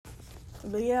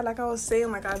But yeah, like I was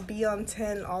saying, like I be on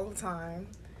 10 all the time.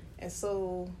 And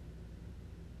so,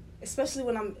 especially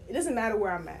when it doesn't matter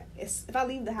where I'm at. If I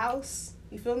leave the house,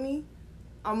 you feel me?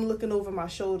 I'm looking over my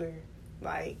shoulder.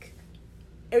 Like,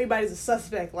 everybody's a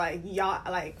suspect. Like, y'all,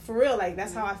 like, for real, like,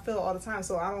 that's how I feel all the time.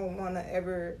 So I don't want to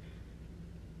ever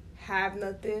have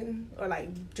nothing or,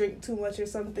 like, drink too much or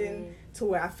something to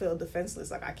where I feel defenseless.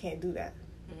 Like, I can't do that.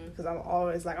 Because I'm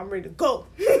always, like, I'm ready to go.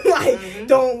 Like,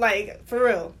 don't, like, for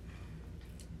real.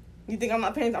 You think I'm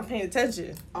not paying? I'm paying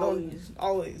attention.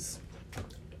 Always.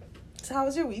 So how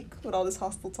was your week with all this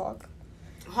hostile talk?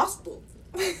 Hostile.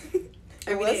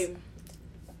 Every day.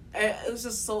 It was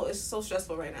just it's so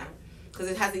stressful right now because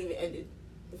it hasn't even ended.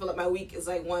 I feel like my week is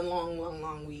like one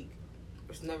long week.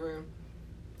 It's never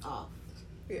off.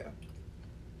 Yeah.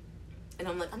 And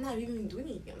I'm like, I'm not even doing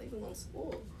anything. I'm not even going to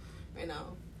school right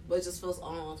now. But it just feels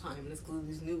all the time. And it's because of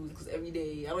these news. Because every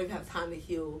day, I don't even have time to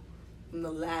heal from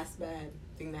the last bad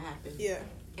thing that happened. Yeah.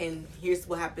 And here's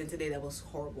what happened today that was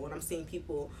horrible. And I'm seeing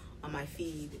people on my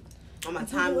feed, on my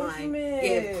timeline,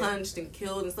 get punched and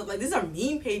killed and stuff. Like, these are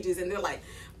meme pages. And they're like,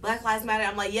 Black Lives Matter.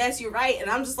 I'm like, yes, you're right. And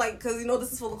I'm just like, because,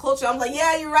 this is for the culture. I'm like,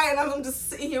 yeah, you're right. And I'm just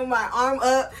sitting here with my arm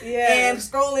up and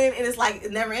scrolling. And it's like,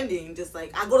 it's never ending. Just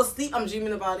like, I go to sleep, I'm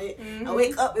dreaming about it. Mm-hmm. I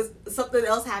wake up, something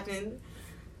else happened.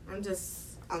 I'm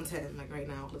on 10, like, right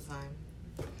now, all the time.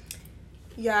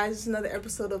 Yeah, it's just another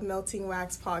episode of Melting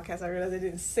Wax Podcast. I realized I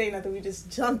didn't say nothing. We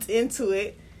just jumped into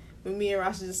it. With me and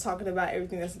Rasha just talking about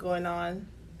everything that's going on.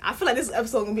 I feel like this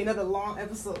episode is going to be another long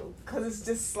episode. Because it's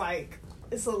just like,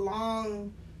 it's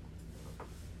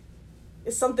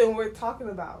something worth talking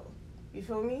about. You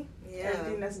feel me? Yeah.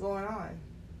 Everything that's going on.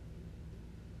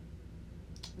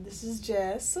 This is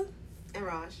Jess. And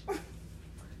Raj.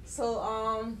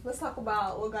 So, let's talk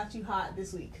about what got you hot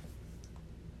this week.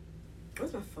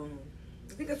 Where's my phone?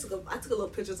 I think I took a little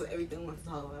pictures of everything I wanted to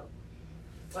talk about.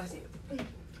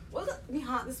 What got me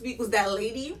hot this week was that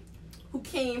lady who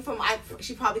came from,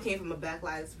 she probably came from a Black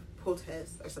Lives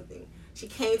protest or something. She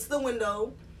came to the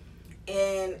window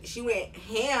and she went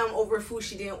ham over food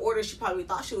she didn't order. She probably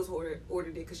thought she was ordered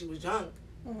it because she was drunk.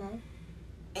 Mm-hmm.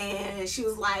 And she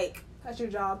was like, "That's your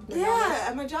job." Yeah,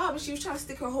 at my job. And she was trying to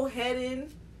stick her whole head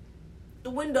in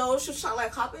the window. She was trying to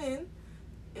like hop in.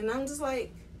 And I'm just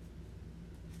like,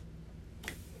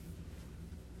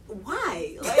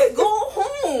 why? Like, go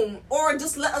home or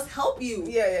just let us help you.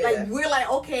 Yeah. We're like,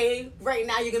 okay, right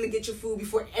now you're gonna get your food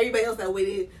before everybody else that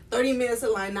waited 30 minutes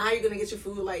in line. Now you're gonna get your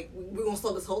food. Like, we're gonna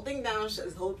slow this whole thing down, shut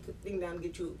this whole thing down, and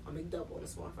get you a McDouble and a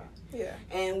small fry. Yeah.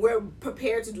 And we're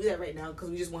prepared to do that right now because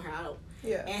we just want her out.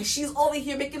 Yeah. And she's over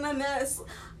here making a mess.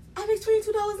 I make $22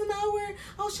 an hour.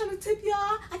 I was trying to tip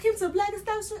y'all. I came to a black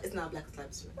establishment. It's not a black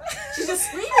establishment. She's just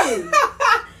screaming.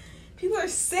 People are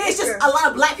sick. It's just a lot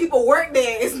of black people work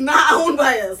there. It's not owned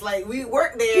by us. Like, we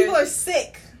work there. People are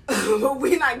sick. But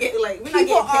we're not getting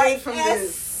paid from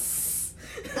this.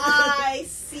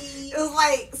 I-C. It was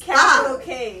like, capital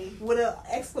K with an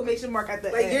exclamation mark at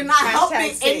the end. You're not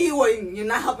helping anyone. You're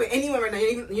not helping anyone right now.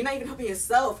 You're not even helping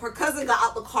yourself. Her cousin got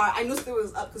out the car. I knew something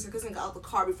was up because her cousin got out the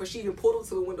car before she even pulled up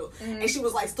to the window. Mm-hmm. And she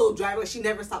was like still driving. Like, she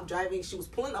never stopped driving. She was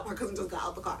pulling up. Her cousin just got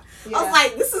out the car. Yeah. I was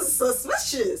like, this is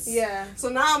suspicious. Yeah. So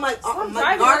now I'm like,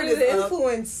 my guard is up.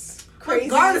 Influence. Crazy. My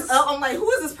guard is up. I'm like,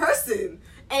 who is this person?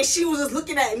 And she was just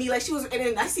looking at me like she was, and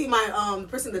then I see my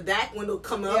person in the back window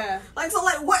come up. Yeah. Like, so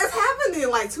like, what is happening?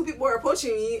 Like, two people are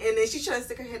approaching me, and then she's trying to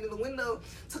stick her head in the window,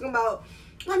 talking about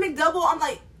my McDouble. I'm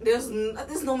like, there's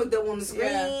no McDouble on the screen.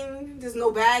 Yeah. There's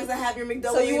no bags that have your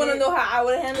McDouble. So you want to know how I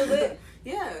would have handled it?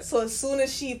 Yeah. So as soon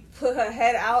as she put her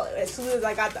head out, as soon as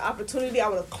I got the opportunity, I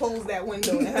would have closed that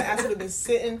window, and her ass would have been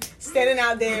standing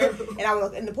out there,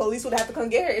 and the police would have to come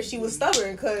get her if she was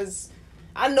stubborn, because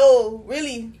I know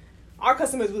really. Our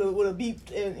customers would have beeped,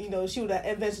 and she would have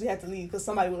eventually had to leave because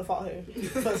somebody would have fought her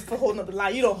for holding up the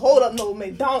line. You don't hold up no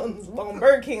McDonald's on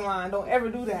Burger King line. Don't ever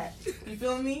do that. You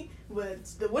feel me? But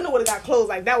the window would have got closed.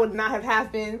 Like, that would not have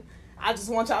happened. I just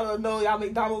want y'all to know, y'all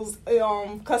McDonald's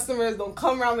customers, don't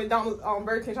come around McDonald's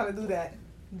Burger King trying to do that.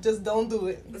 Just don't do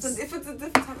it. If it's a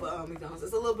different type of McDonald's,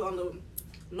 it's a little bit on the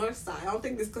north side. I don't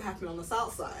think this could happen on the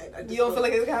south side. You don't feel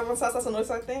like it could happen on the south side? It's a north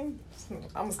side thing?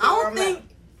 I don't think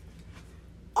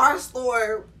our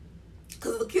store,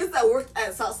 because the kids that worked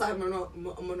at Southside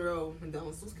Monroe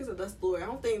McDonald's, those kids at that store, I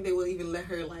don't think they would even let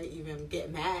her even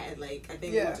get mad. Like, I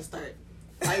think they would just start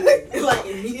fighting. Like,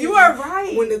 immediately. You are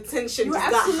right. When the tension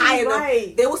just got high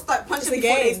enough, they would start punching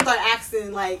before they start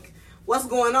asking, like, what's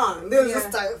going on? They'll just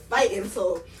start fighting.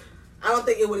 So I don't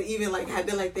think it would have even like had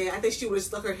been like that. I think she would have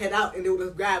stuck her head out and they would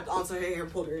have grabbed onto her hair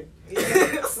and pulled her in.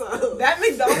 Yeah. So that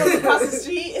McDonald's across the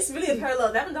street, it's really a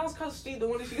parallel. That McDonald's across the street, the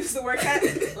one that she used to work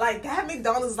at, like that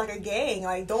McDonald's is like a gang.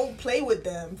 Like don't play with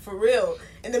them for real.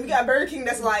 And then we got Burger King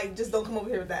that's like, just don't come over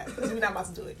here with that because we're not about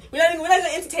to do it. We're not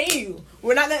gonna entertain you.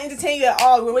 We're not gonna entertain you at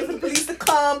all. We're waiting for the police to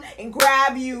come and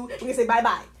grab you. We're gonna say bye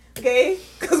bye, okay?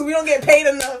 Because we don't get paid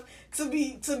enough to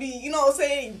be, you know what I'm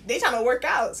saying? They trying to work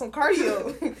out some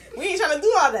cardio. We ain't trying to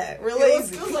do all that. We're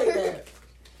lazy. It feels like that.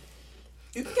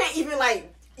 You can't even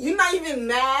like. You're not even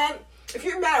mad. If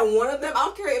you're mad at one of them, I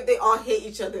don't care if they all hate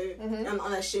each other and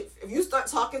on that shit. If you start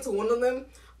talking to one of them,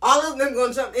 all of them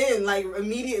gonna jump in like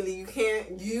immediately. You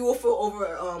can't. You will feel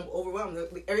overwhelmed.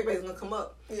 Everybody's gonna come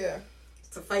up. Yeah.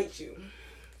 To fight you.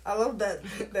 I love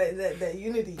that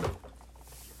unity.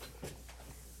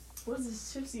 What is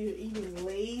this chips you're eating?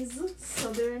 Lay's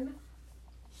Southern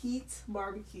Heat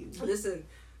Barbecue. Listen,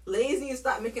 Lay's need to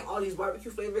stop making all these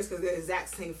barbecue flavors because they're the exact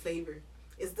same flavor.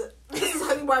 This is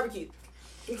honey barbecue.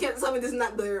 You can't tell me this is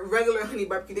not the regular honey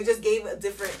barbecue. They just gave a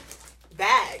different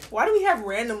bag. Why do we have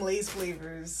random Lay's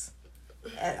flavors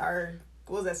at our,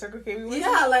 what was that, Circle K?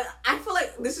 Yeah, like, I feel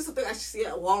like this is something I should see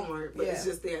at Walmart, but it's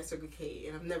just there at Circle K,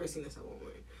 and I've never seen this at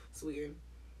Walmart. It's weird.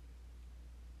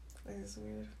 It's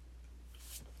weird.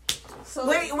 So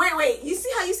wait. You see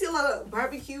how you see a lot of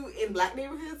barbecue in black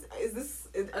neighborhoods?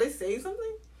 Are they saying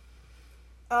something?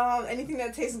 Anything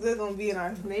that tastes good gonna be in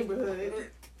our neighborhood.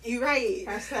 You right.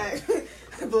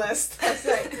 Hashtag blessed.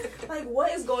 Hashtag. Like,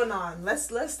 what is going on?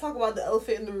 Let's talk about the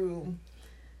elephant in the room.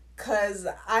 Cause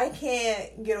I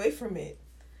can't get away from it.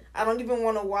 I don't even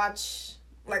want to watch.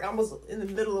 Like, I was in the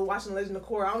middle of watching Legend of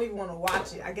Korra. I don't even want to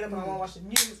watch it. I get up and I want to watch the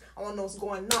news. I want to know what's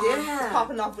going on. Yeah. It's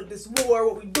popping off with this war.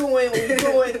 What we doing? No, for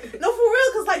real.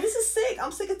 Because, like, this is sick.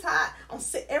 I'm sick and tired. I'm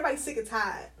sick. Everybody's sick and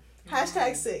tired.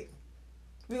 Hashtag sick.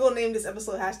 We're going to name this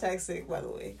episode hashtag sick, by the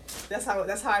way. That's how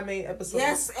I made episodes.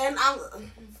 Yes, and I'm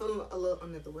feeling a little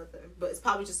under the weather. But it's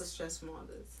probably just a stress from all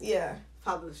this. Yeah.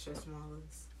 Probably the stress from all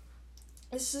this.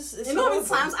 It's just... You know how many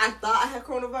times I thought I had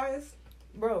coronavirus?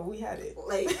 Bro, we had it.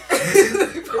 Like,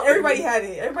 everybody had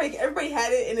it. Everybody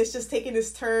had it, and it's just taking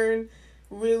this turn,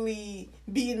 really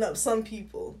beating up some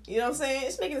people. You know what I'm saying?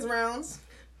 It's making its rounds.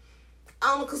 I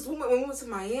don't know, because when we went to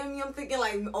Miami, I'm thinking,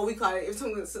 like, oh, we caught it. If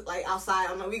someone was, like, outside,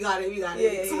 I'm like, we got it.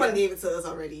 Yeah, Somebody gave it to us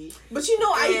already. But, you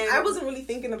know, I wasn't really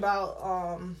thinking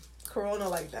about Corona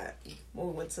like that when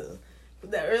we went to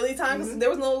the early times. Mm-hmm. There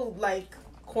was no, like,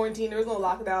 quarantine. There was no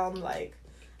lockdown, like...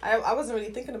 I wasn't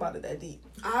really thinking about it that deep.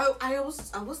 I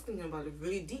was thinking about it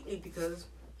really deeply because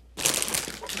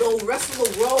the rest of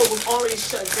the world was already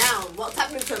shut down. What's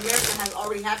happening to America has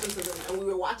already happened to them, and we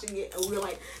were watching it, and we were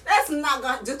like, "That's not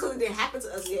gonna just because it didn't happen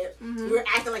to us yet." Mm-hmm. We were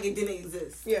acting like it didn't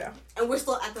exist. Yeah, and we're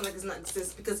still acting like it's not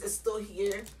exist because it's still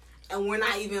here, and we're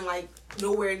not even like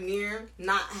nowhere near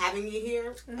not having it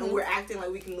here, and we're acting like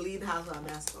we can leave the house without a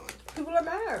mask on. People are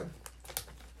mad.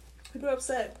 People are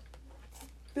upset.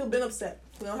 People been upset.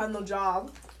 We don't have no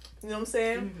job. You know what I'm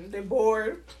saying? Mm-hmm. They're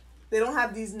bored. They don't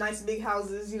have these nice big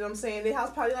houses. You know what I'm saying? Their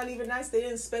house probably not even nice. They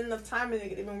didn't spend enough time in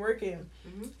it. They've been working.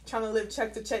 Mm-hmm. Trying to live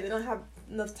check to check. They don't have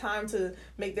enough time to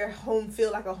make their home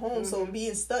feel like a home. Mm-hmm. So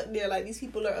being stuck there, like, these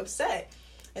people are upset.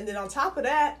 And then on top of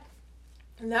that,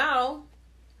 now,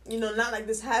 you know, not like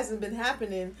this hasn't been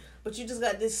happening, but you just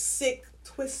got this sick,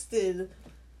 twisted...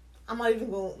 I'm not even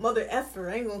going to mother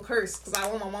effer. I ain't going to curse because I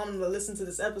want my mom to listen to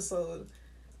this episode.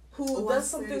 Who does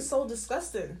something so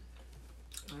disgusting?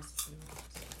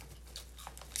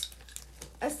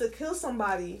 As to kill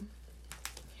somebody.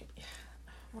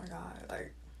 Oh my God,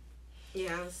 like.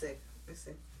 Yeah, I'm sick.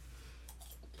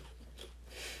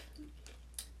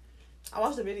 I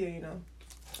watched the video, you know.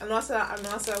 I know I said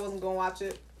I wasn't gonna watch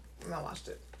it, and I watched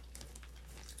it.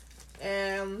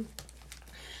 And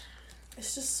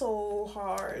it's just so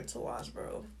hard to watch,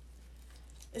 bro.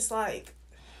 It's like,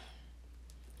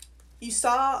 you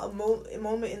saw a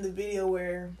moment in the video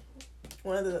where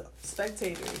one of the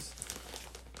spectators,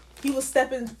 he was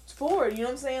stepping forward, you know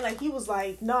what I'm saying? Like, he was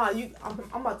like, nah, I'm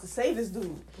about to save this dude.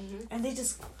 Mm-hmm. And they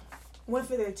just went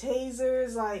for their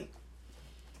tasers. Like,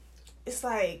 it's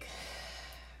like,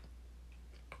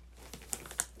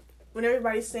 when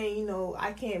everybody's saying, you know,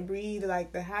 I can't breathe,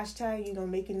 like, the hashtag, you know,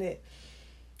 making it,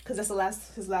 because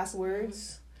that's his last words.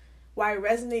 Mm-hmm. Why it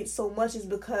resonates so much is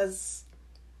because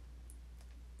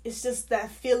it's just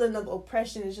that feeling of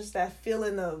oppression. It's just that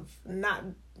feeling of not,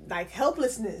 like,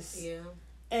 helplessness. Yeah.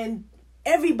 And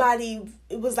everybody,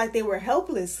 it was like they were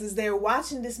helpless because they were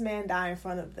watching this man die in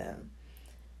front of them.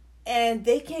 And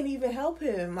they can't even help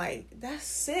him. Like, that's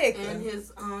sick. And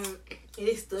his,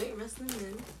 they still ain't wrestling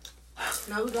in.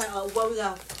 Now we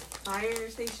got,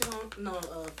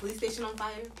 police station on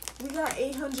fire. We got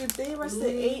 800. They arrested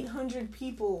 800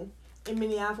 people in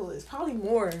Minneapolis. Probably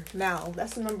more now.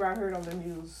 That's the number I heard on the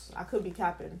news. I could be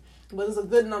capping, but it's a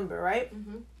good number, right?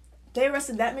 Mm-hmm. They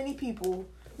arrested that many people.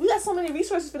 We got so many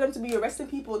resources for them to be arresting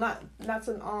people. Not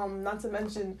to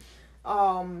mention,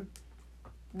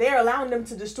 they're allowing them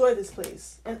to destroy this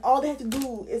place, and all they have to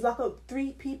do is lock up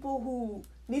 3 people who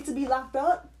need to be locked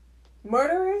up.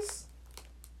 Murderers.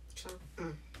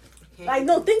 Like,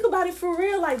 no, think about it for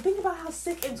real. Like, think about how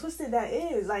sick and twisted that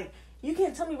is. Like, you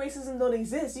can't tell me racism don't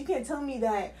exist. You can't tell me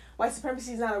that white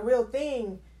supremacy is not a real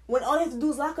thing when all they have to do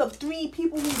is lock up 3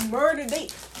 people who murdered.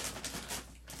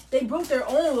 They broke their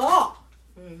own law.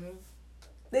 Mm-hmm.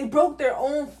 They broke their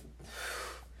own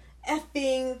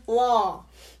effing law.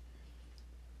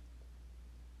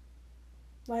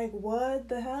 Like, what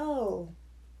the hell?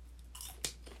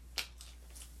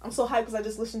 I'm so hyped because I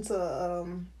just listened to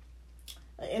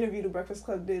an interview the Breakfast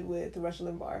Club did with Rush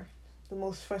Limbaugh. The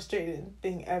most frustrating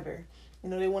thing ever. You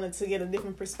know, they wanted to get a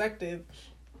different perspective.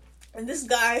 And this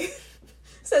guy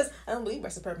says, I don't believe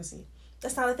white supremacy.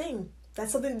 That's not a thing.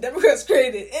 That's something the Democrats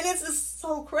created. And it's just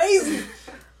so crazy.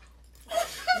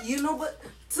 You know, but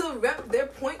to rep their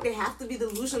point, they have to be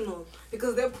delusional.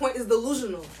 Because their point is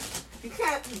delusional. You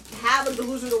can't have a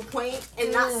delusional point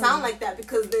and not sound like that,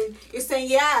 because then you're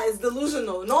saying, yeah, it's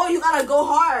delusional. No, you gotta go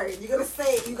hard. You gotta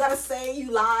say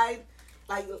you lied.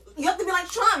 Like, you have to be like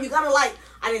Trump. You gotta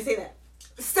I didn't say that.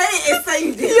 Say it and say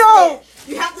you did. Yo!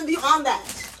 You have to be on that.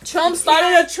 Trump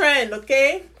started a trend,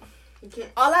 okay?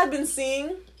 All I've been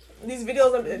seeing, these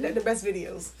videos are the best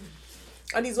videos,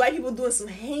 are these white people doing some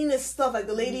heinous stuff, like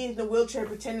the lady in the wheelchair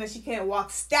pretending that she can't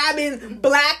walk, stabbing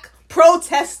black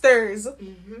protesters.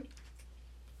 Mm-hmm.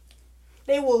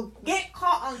 They will get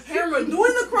caught on camera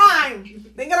doing the crime.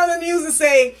 They get on the news and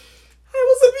say, I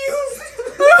was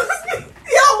abused.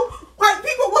 Yo, white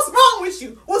people, what's wrong with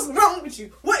you? What's wrong with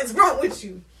you? What is wrong with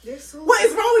you? What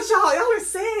is wrong with y'all? Y'all are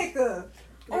sick.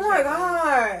 Oh my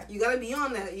God. You gotta be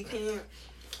on that. You can't.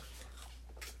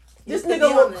 This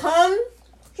nigga will come.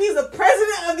 He's the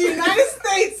president of the United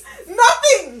States.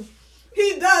 Nothing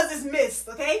he does is missed,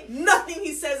 okay? Nothing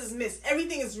he says is missed.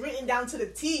 Everything is written down to the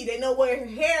T. They know where her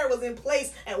hair was in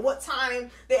place at what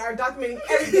time. They are documenting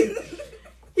everything.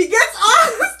 He gets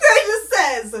on the stage and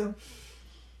says,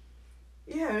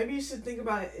 yeah, maybe you should think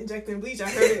about injecting bleach. I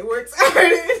heard it works. I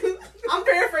heard it. I'm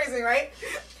paraphrasing, right?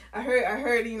 I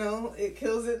heard, you know, it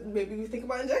kills it. Maybe we think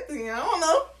about injecting it. I don't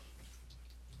know.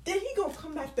 Then he gonna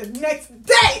come back the next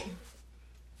day.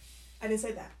 I didn't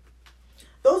say that.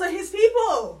 Those are his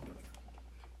people.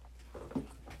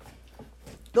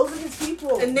 Those are his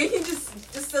people. And then he just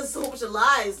says so much of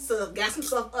lies to gas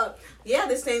himself up. Yeah,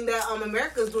 they're saying that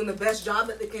America is doing the best job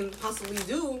that they can possibly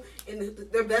do, and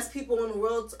they're best people in the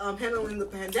world handling the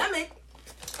pandemic.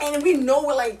 And we know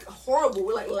we're horrible.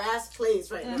 We're last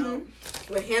place right now.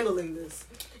 We're handling this.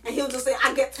 And he'll just say,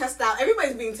 I get tested out.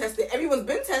 Everybody's being tested. Everyone's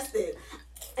been tested.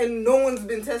 And no one's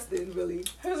been tested, really.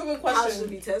 Here's a good question. How should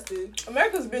be tested?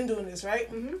 America's been doing this,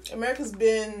 right? Mm-hmm. America's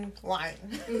been lying.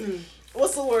 Mm-hmm.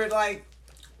 What's the word?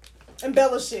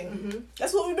 Embellishing. Mm-hmm.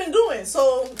 That's what we've been doing.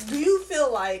 So, do you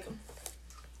feel like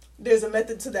there's a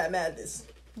method to that madness?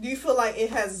 Do you feel like it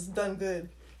has done good?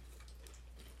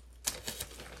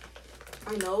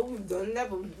 I know we've done that,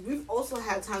 but we've also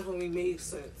had times when we made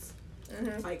sense.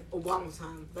 Mm-hmm. Like Obama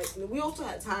time. We also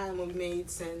had time when we made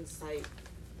sense.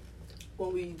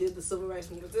 When we did the civil rights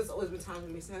movement, there's always been times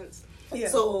that made sense. Yeah.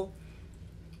 So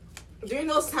during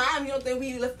those times, you don't think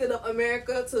we lifted up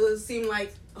America to seem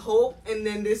like hope? And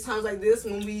then there's times like this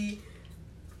when we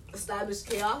establish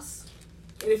chaos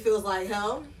and it feels like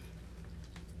hell.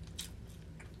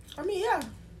 I mean, yeah.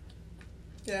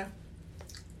 Yeah.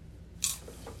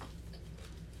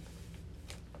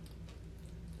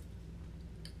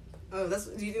 Oh,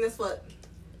 do you think that's what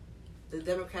the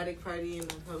Democratic Party and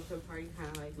the Republican Party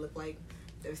kind of look like?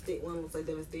 One looks like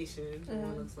devastation, and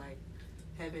one looks like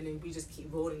heaven, and we just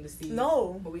keep voting to see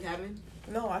what we having?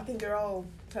 No, I think they're all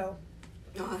hell.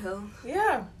 Oh, hell?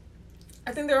 Yeah.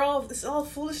 I think it's all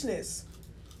foolishness.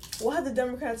 What have the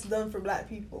Democrats done for black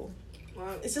people?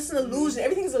 Well, it's just an illusion.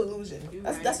 Everything's an illusion.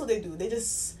 That's what they do. They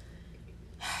just...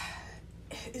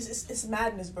 It's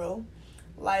madness, bro.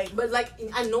 But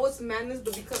I know it's madness,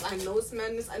 but because I know it's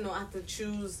madness, I know I have to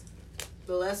choose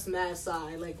the less mad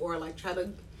side, or try to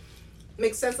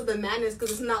make sense of the madness,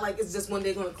 because it's not it's just one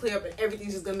day going to clear up and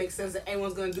everything's just going to make sense that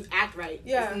everyone's going to act right.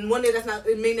 Yeah. And one day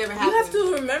it may never happen. You have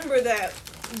to remember that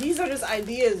these are just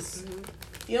ideas.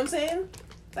 Mm-hmm. You know what I'm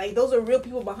saying? Those are real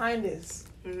people behind this.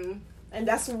 Mm-hmm. And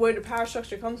that's where the power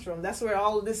structure comes from. That's where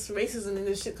all of this racism and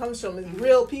this shit comes from. Is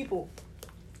real people.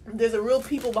 there's a real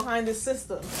people behind this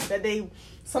system that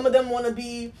some of them want to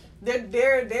be,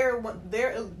 their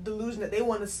delusion that they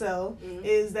want to sell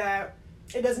is that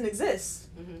it doesn't exist.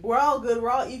 We're all good, we're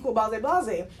all equal, blase.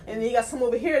 And then you got some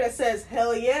over here that says,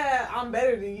 hell yeah, I'm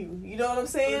better than you. You know what I'm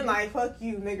saying? Like, fuck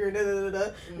you, nigga,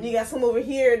 da-da-da-da. And you got some over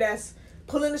here that's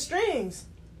pulling the strings.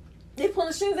 They pulling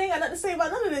the strings, they ain't got nothing to say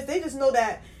about none of this. They just know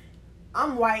that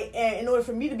I'm white, and in order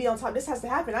for me to be on top, this has to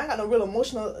happen. I ain't got no real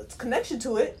emotional connection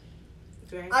to it.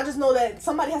 Right. I just know that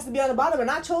somebody has to be on the bottom,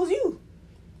 and I chose you.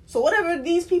 So whatever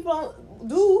these people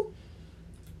do,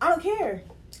 I don't care.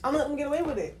 I'm gonna let them get away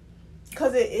with it,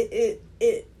 cause it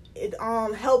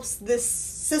helps this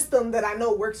system that I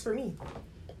know works for me.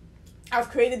 I've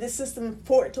created this system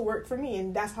for it to work for me,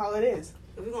 and that's how it is.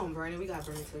 If we're gonna burn it, we gotta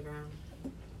burn it to the ground.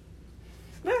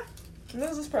 Yeah,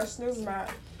 niggas is pressed. Niggas is mad.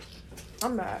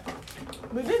 I'm mad.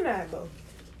 We've been mad though.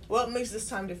 What makes this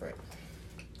time different?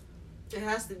 It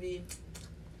has to be.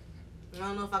 I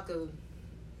don't know if I could.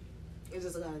 It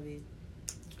just gotta be.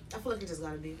 I feel like it just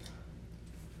gotta be.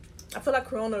 I feel like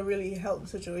Corona really helped the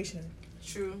situation.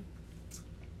 True.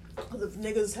 Because if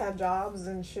niggas had jobs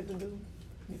and shit to do,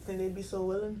 you think they'd be so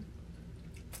willing?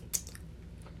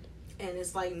 And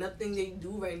it's like nothing they do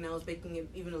right now is making it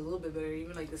even a little bit better.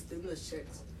 Even like the stimulus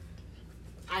checks.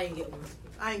 I ain't get one.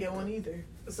 I ain't get one either.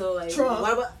 So like, Trump.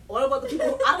 What about the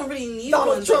people? I don't really need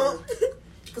Donald one. Trump.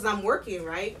 Because I'm working,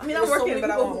 right? I mean, I'm working, but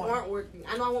I want people one. Who aren't working.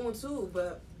 I know I want one too,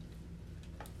 but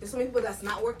there's so many people that's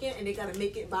not working and they gotta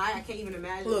make it by. I can't even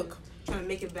imagine. Look, trying to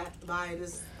make it back by in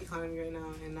this economy right now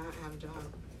and not have a job.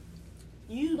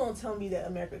 You don't tell me that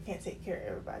America can't take care of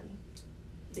everybody.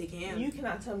 They can. You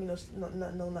cannot tell me no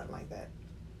nothing like that.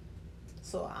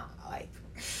 So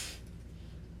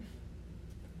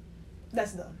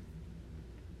that's dumb.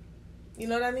 You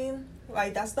know what I mean?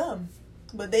 Like, that's dumb.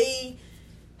 But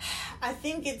I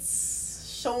think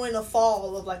it's showing a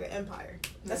fall of like an empire.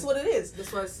 That's what it is.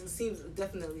 That's what it seems,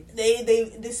 definitely.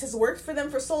 This has worked for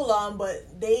them for so long,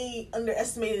 but they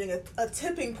underestimated a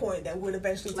tipping point that would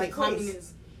eventually take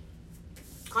place.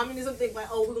 Communism think like,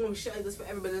 oh, we're gonna shut like this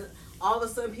forever, but then all of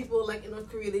a sudden people like in North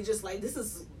Korea, they just like, this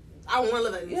is, I don't want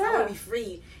to live like this. I want to be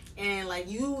free. And like,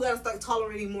 you gotta start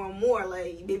tolerating more and more.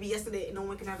 Like, maybe yesterday no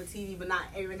one can have a TV, but not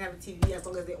everyone can have a TV as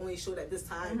long as they only showed at this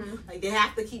time. Mm-hmm. Like, they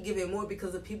have to keep giving more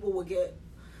because the people will get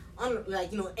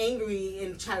angry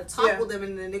and try to topple them,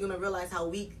 and then they're gonna realize how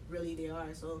weak really they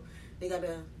are. So they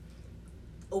gotta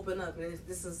open up, and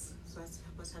this is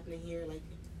what's happening here. Like,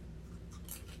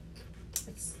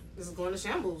 this is going to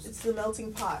shambles. It's the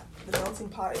melting pot. The melting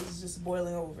pot is just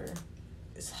boiling over.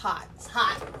 It's hot. It's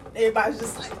hot. Everybody's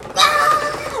just like,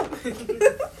 ah! Who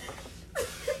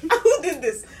did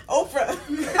this? Oprah.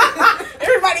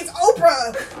 Everybody's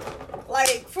Oprah.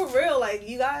 Like, for real. Like,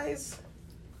 you guys.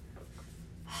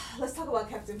 Let's talk about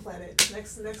Captain Planet.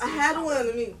 Next. I had one.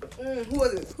 I mean, who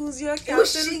was it? Who's your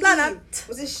Captain Planet?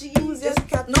 Was it she? Who's your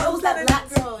Captain? No, it was that black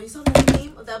girl. You saw the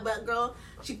name of that black girl?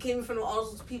 She came in front of all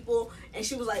those people, and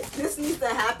she was like, "This needs to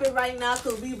happen right now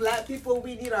because we black people,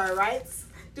 we need our rights."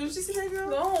 Did you see that girl?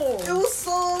 No. It was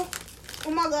so.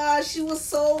 Oh my gosh, she was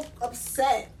so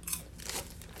upset.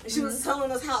 And she was telling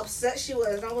us how upset she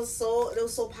was. And it was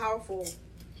so powerful.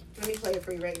 Let me play it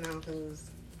for you right now because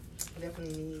I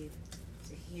definitely need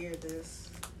to hear this.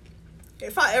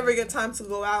 If I ever get time to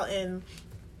go out and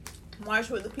march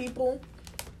with the people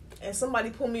and somebody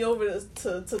pull me over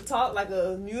to talk like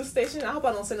a news station, I hope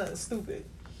I don't say nothing stupid.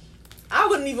 I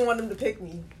wouldn't even want them to pick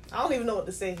me. I don't even know what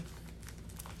to say.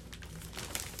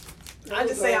 I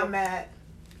just say I'm mad.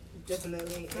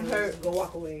 Definitely. And hurt. Go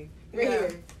walk away. Right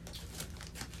here.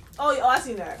 Oh, I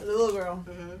seen that. The little girl.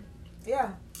 Mm-hmm.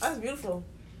 Yeah. That's beautiful.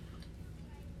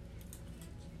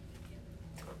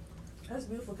 That's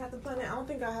beautiful. Captain Planet, I don't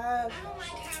think I have. I don't like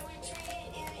how we're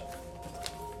treated, and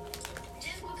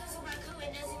just because of my color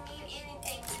doesn't mean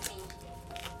anything to me.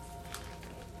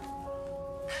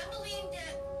 I believe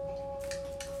that.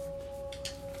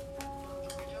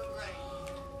 You're right.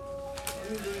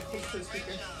 Let me do it quick to the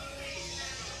speaker.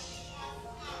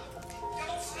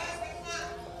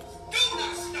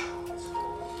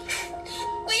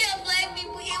 We are black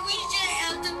people here. We shouldn't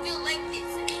have to feel like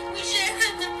this. We shouldn't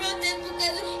have to protest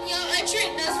because y'all are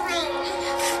treating us wrong.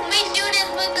 We do this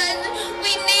because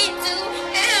we need to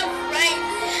have rights.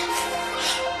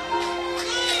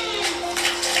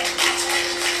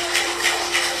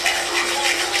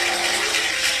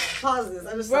 Pause this. I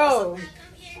just Bro.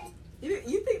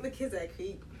 You think the kids at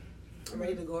Creek are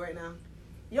ready to go right now?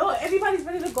 Yo, everybody's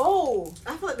ready to go.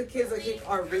 I feel like the kids at Creek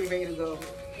are really ready to go.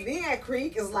 Being at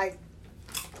Creek is like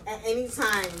at any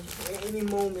time, at any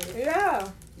moment.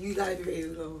 Yeah. You gotta be ready to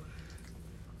go.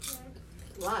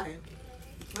 Why?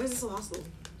 Why is it so hostile?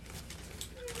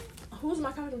 Who's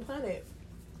my Captain Planet?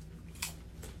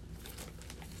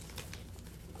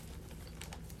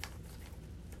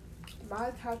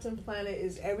 My Captain Planet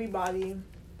is everybody.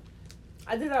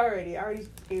 I did it already. I already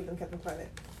gave them Captain Planet.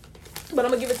 But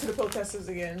I'm going to give it to the protesters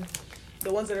again.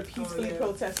 The ones that are peacefully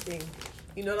protesting.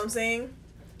 You know what I'm saying?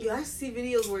 Yeah, I see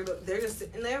videos where they're just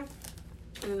sitting there,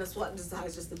 and then the SWAT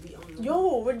decides just to beat on them.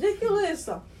 Yo, ridiculous.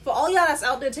 For all y'all that's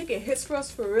out there taking hits for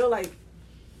us, for real, like,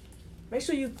 make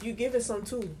sure you give it some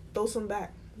too. Throw some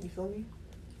back. You feel me?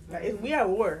 Like, we at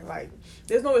war. Like,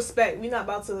 there's no respect. We're not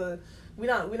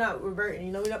reverting,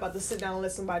 you know? We're not about to sit down and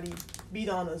let somebody beat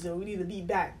on us. Yo, we need to beat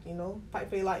back, you know? Fight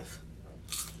for your life.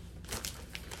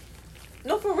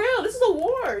 No, for real. This is a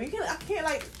war.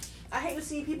 I hate to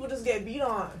see people just get beat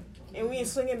on and we ain't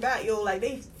swinging back. Yo, like,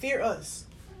 they fear us.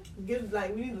 We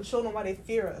need to show them why they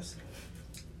fear us.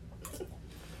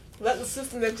 Let the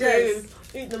system that created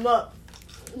eat them up.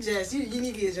 Jess, you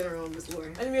need to be a general in this war.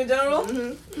 I need to be a general?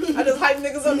 Mm-hmm. I just hype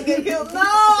niggas up to get killed. No,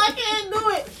 I can't do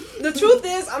it. The truth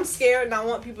is, I'm scared and I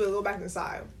want people to go back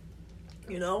inside.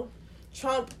 You know?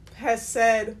 Trump has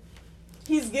said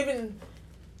he's given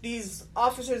these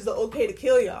officers the okay to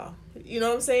kill y'all. You know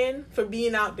what I'm saying? For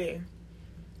being out there.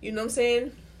 You know what I'm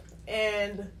saying?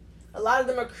 And a lot of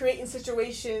them are creating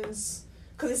situations,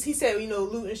 because he said, you know,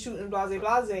 looting, shooting, blase,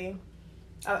 blase.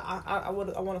 I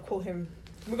want to quote him.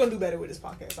 We're going to do better with this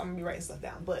podcast. I'm going to be writing stuff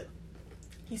down. But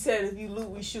he said, if you loot,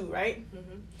 we shoot, right?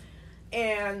 Mm-hmm.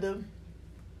 And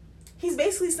he's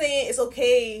basically saying it's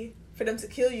okay for them to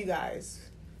kill you guys.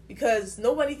 Because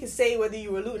nobody can say whether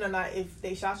you were looting or not if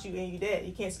they shot you and you dead.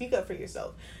 You can't speak up for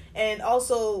yourself. And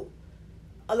also,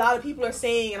 a lot of people are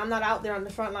saying, and I'm not out there on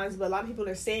the front lines, but a lot of people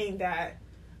are saying that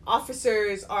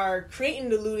officers are creating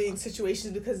the looting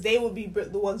situations because they will be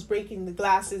the ones breaking the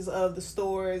glasses of the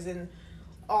stores and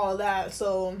all of that.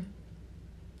 So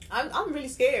I'm really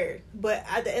scared. But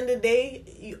at the end of the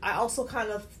day, I also kind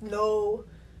of know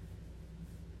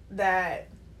that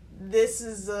this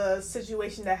is a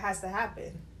situation that has to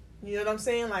happen. You know what I'm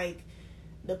saying? Like,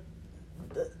 it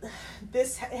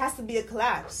has to be a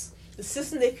collapse. The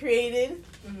system they created,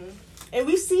 mm-hmm. and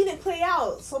we've seen it play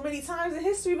out so many times in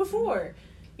history before.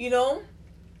 You know,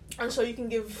 I'm sure you can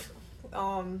give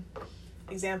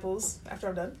examples after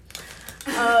I'm done.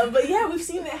 But yeah, we've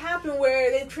seen it happen where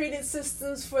they created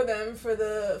systems for them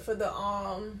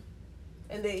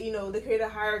and they, you know, they create a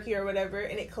hierarchy or whatever,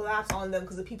 and it collapsed on them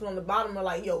because the people on the bottom are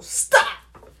like, yo, stop!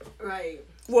 Right.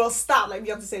 World stop, like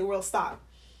you have to say world stop.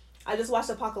 I just watched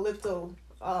Apocalypto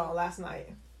last night.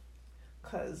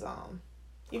 Cause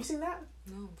you ever seen that?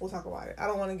 No. We'll talk about it. I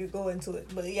don't want to go into it,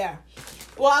 but yeah.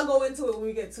 Well, I'll go into it when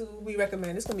we get to we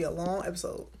recommend. It's gonna be a long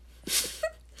episode.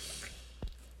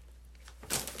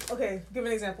 Okay, give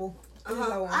an example.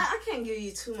 I can't give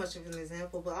you too much of an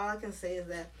example, but all I can say is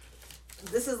that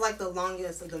this is like the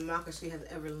longest a democracy has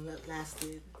ever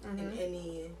lasted in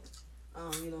any,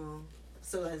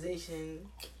 civilization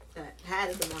that had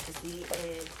a democracy,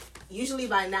 and usually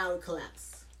by now it collapsed.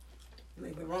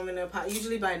 Like the Roman Empire,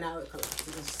 usually by now it collapsed.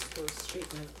 It just goes straight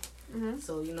to hell. Mm-hmm.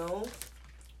 So, you know,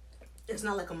 it's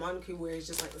not like a monarchy where it's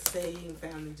just like the same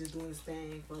family just doing this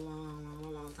thing for a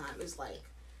long time. It's like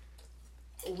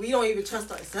we don't even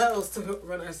trust ourselves to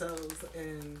run ourselves,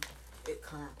 and it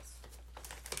collapsed.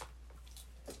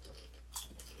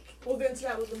 We'll get into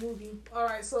that with the movie. All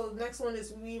right, so the next one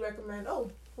is we recommend.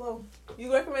 Oh, well,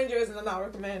 you recommend yours, and I'll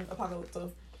recommend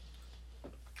Apocalypto.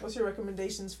 What's your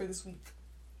recommendations for this week?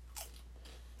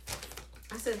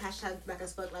 I said hashtag back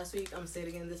as fuck last week. I'm gonna say it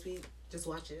again this week. Just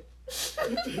watch it.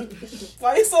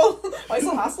 Why you so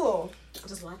hostile?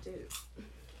 Just watch it.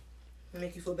 It'll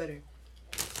make you feel better.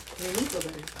 Make me feel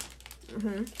better.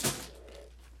 Mhm.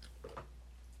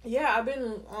 Yeah, I've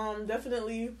been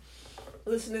definitely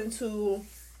listening to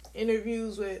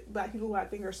interviews with Black people who I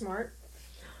think are smart.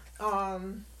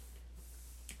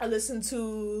 I listened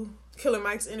to Killer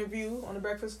Mike's interview on The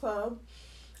Breakfast Club.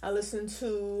 I listened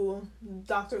to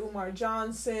Dr. Umar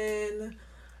Johnson,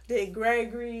 Dick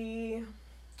Gregory,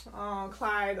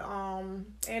 Clyde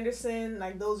Anderson.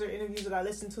 Like, those are interviews that I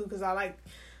listen to because I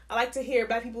like to hear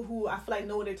Black people who I feel like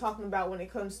know what they're talking about when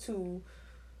it comes to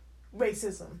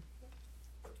racism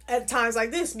at times like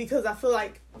this, because I feel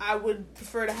like I would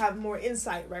prefer to have more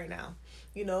insight right now,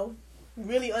 you know,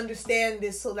 really understand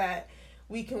this so that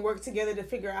we can work together to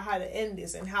figure out how to end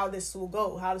this and how this will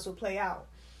go, how this will play out.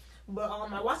 But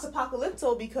I watched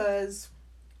Apocalypto because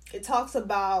it talks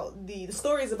about the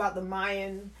stories about the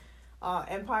Mayan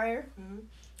Empire. Mm-hmm.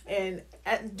 And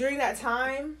during that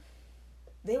time,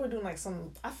 they were doing like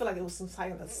I feel like it was some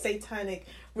kind of satanic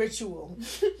ritual.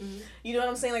 Mm-hmm. You know what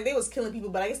I'm saying? Like, they was killing people,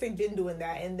 but I guess they've been doing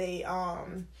that. And they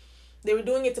they were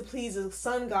doing it to please the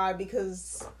sun god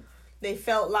because they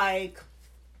felt like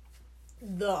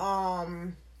the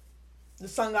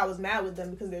sun god was mad with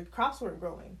them because their crops weren't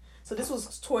growing. So this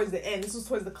was towards the end. This was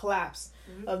towards the collapse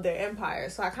of their empire.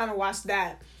 So I kind of watched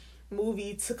that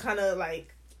movie to kind of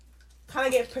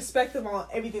get perspective on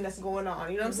everything that's going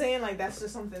on. You know what I'm saying? Like, that's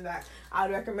just something that I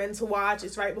would recommend to watch.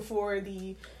 It's right before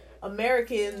the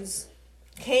Americans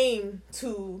came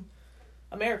to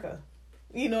America.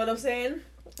 You know what I'm saying?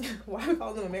 Why do we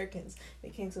call them Americans? They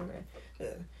came to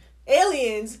America.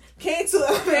 Aliens came to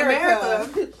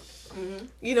America.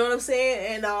 You know what I'm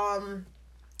saying? And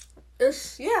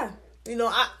yeah. You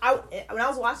know, I when I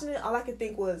was watching it, all I could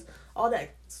think was all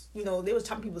that. You know, they was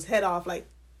chopping people's head off. Like,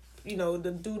 you know,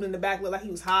 the dude in the back looked like he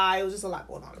was high. It was just a lot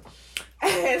going on.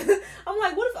 And I'm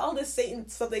like, what if all this Satan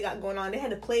stuff they got going on? They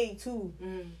had a plague too.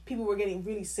 People were getting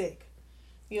really sick.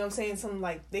 You know what I'm saying? Something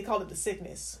like, they called it the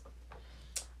sickness.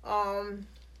 I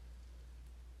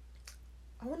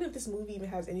wonder if this movie even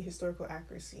has any historical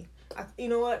accuracy. You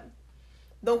know what?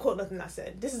 Don't quote nothing I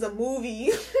said. This is a movie.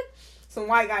 Some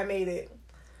white guy made it.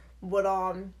 But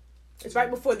it's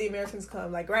right before the Americans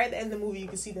come. Like, right at the end of the movie, you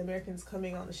can see the Americans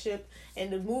coming on the ship.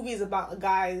 And the movie is about a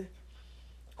guy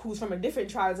who's from a different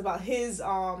tribe. It's about his,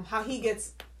 how he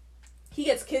gets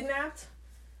kidnapped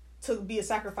to be a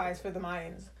sacrifice for the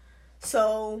Mayans.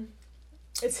 So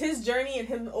it's his journey and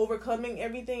him overcoming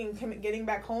everything and getting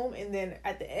back home. And then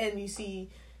at the end, you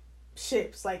see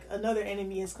ships, like another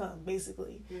enemy has come,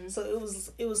 basically. So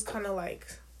it was kind of like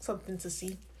something to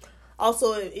see.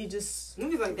 Also, it just...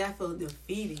 movies like that feel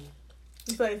defeating.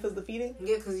 You feel like it feels defeating?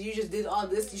 Yeah, because you just did all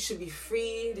this. You should be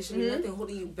free. There should be nothing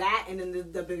holding you back. And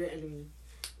then the bigger enemy.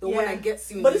 The one that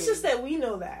gets you. But it's just that we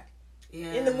know that.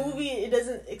 Yeah. In the movie, it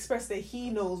doesn't express that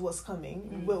he knows what's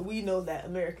coming. But we know that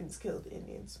Americans killed the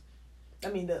Indians. I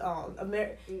mean, the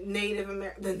Native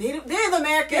Americans. They're the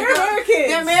Americans. They're Americans.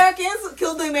 The Americans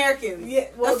killed the Americans. Yeah,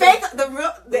 well,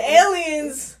 the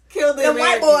aliens killed the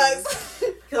white Americans. boys.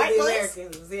 Killed White the boys?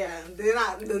 Americans. Yeah, they're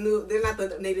not the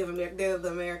Native Americans. They're the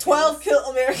Americans. 12 killed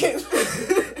Americans.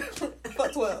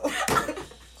 Fuck 12.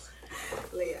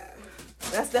 Yeah,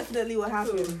 that's definitely what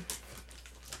happened.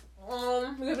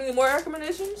 We got any more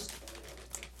recommendations?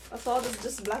 That's all.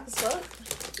 Just black as fuck.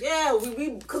 Yeah,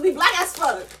 we cause we black as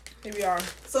fuck. Here we are.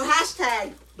 So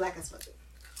hashtag black as fuck.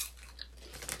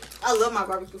 I love my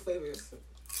barbecue flavors.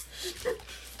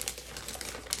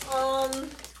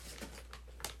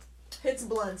 Hits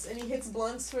blunts. Any hits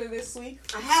blunts for this week?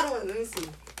 I had one. Let me see.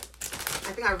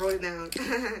 I think I wrote it down.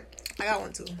 I got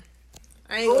one too.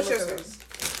 I ain't gonna look at this.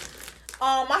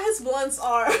 My hits blunts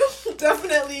are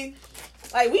definitely,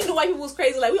 like, we knew white people was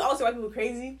crazy. Like, we all say white people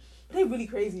crazy. But they really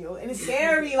crazy, yo. And it's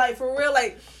scary, like, for real.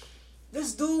 Like,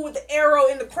 this dude with the arrow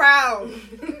in the crowd.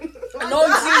 I know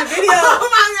you've seen the video. Oh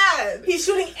my god. He's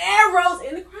shooting arrows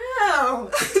in the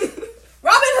crowd.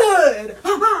 Robin Hood.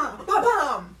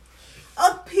 Ba-bam.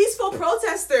 Of peaceful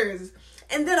protesters.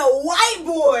 And then a white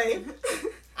boy.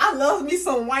 I love me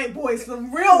some white boys.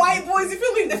 Some real white boys. You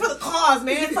feel me? They're for the cause,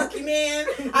 man. Fuck you, man.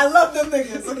 I love them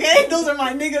niggas, okay? Those are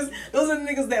my niggas. Those are the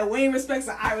niggas that Wayne respects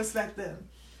and I respect them.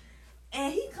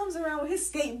 And he comes around with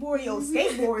his skateboard. Yo,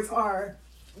 skateboards are...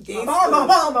 And he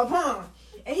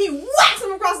whacks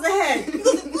him across the head. He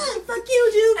goes, fuck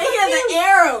you, Jew. And he has an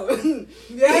arrow.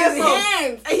 Yeah, in his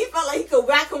hands. And he felt like he could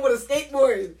whack him with a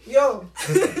skateboard. Yo.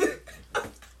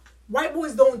 White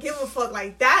boys don't give a fuck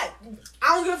like that.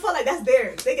 I don't give a fuck like that's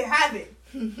theirs. They can have it.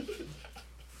 And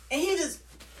he just,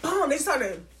 boom, they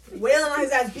started wailing on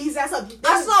his ass, beat his ass up.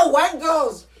 I saw white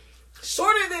girls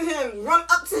shorter than him run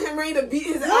up to him ready to beat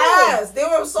his ass. They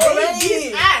were so ready. Beat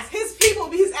his ass. His people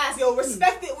beat his ass. Yo,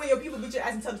 respect it when your people beat your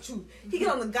ass and tell the truth. He get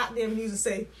on the goddamn news and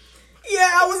say,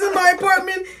 yeah, I was in my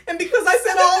apartment and because I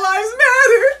said all lives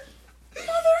matter.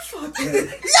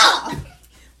 Motherfucker. Yeah.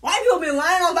 White people been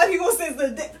lying on black people since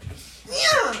the day.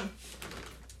 Yeah.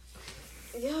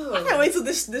 Yo. I can't wait till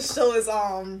this show is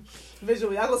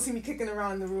visual. Y'all gonna see me kicking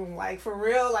around in the room. Like, for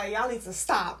real, like, y'all need to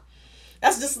stop.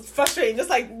 That's just frustrating. Just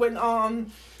like when I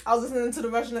was listening to the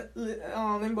Rush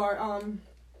Limbaugh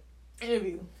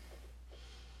interview.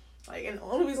 Like, and the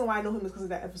only reason why I know him is because of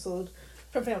that episode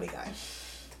from Family Guy.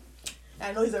 And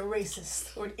I know he's a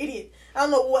racist or an idiot. I don't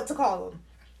know what to call him.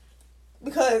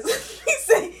 Because he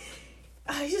said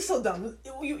he's just so dumb.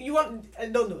 You want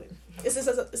don't do it.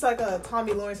 It's like a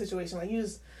Tommy Lawrence situation. Like, you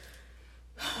just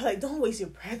like, don't waste your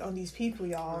breath on these people,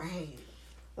 y'all. Right.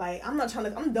 Like, I'm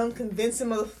done convincing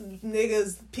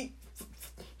niggas,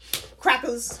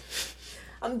 crackers.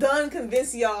 I'm done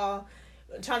convincing y'all,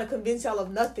 trying to convince y'all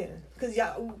of nothing. Because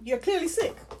you're clearly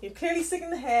sick. You're clearly sick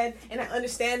in the head, and I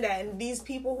understand that. And these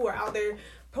people who are out there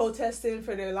protesting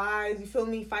for their lives. You feel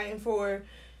me? Fighting for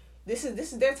this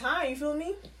is their time. You feel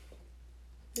me?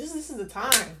 This is the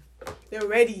time. They're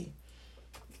ready.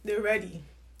 They're ready.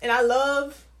 And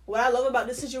what I love about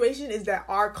this situation is that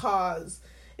our cause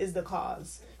is the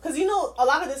cause. Because, you know, a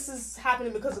lot of this is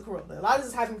happening because of Corona. A lot of this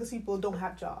is happening because people don't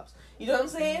have jobs. You know what I'm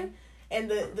saying? And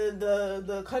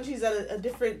the country's at a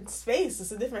different space.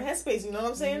 It's a different headspace. You know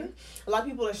what I'm saying? Mm-hmm. A lot of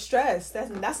people are stressed.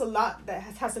 That's a lot that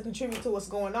has to contribute to what's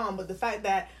going on. But the fact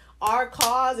that our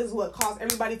cause is what caused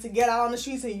everybody to get out on the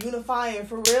streets and unify, and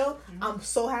for real, I'm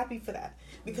so happy for that.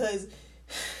 Because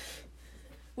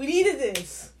we needed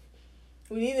this.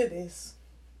 We needed this.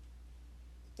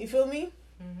 You feel me?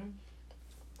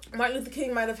 Mm-hmm. Martin Luther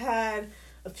King might have had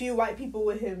a few white people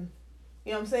with him.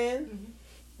 You know what I'm saying? Mm-hmm.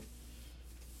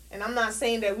 And I'm not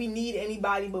saying that we need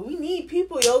anybody, but we need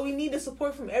people, yo. We need the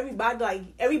support from everybody. Like,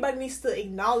 everybody needs to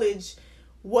acknowledge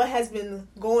what has been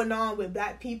going on with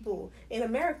black people in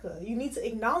America. You need to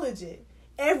acknowledge it.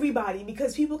 Everybody.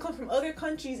 Because people come from other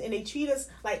countries and they treat us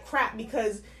like crap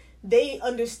because they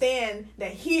understand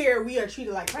that here we are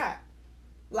treated like crap.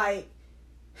 Like,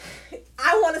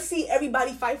 I want to see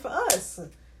everybody fight for us.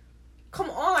 Come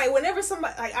on. Like, whenever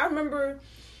somebody... Like, I remember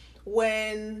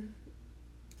when...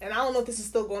 And I don't know if this is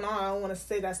still going on. I don't want to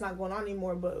say that's not going on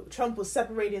anymore. But Trump was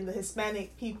separating the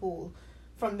Hispanic people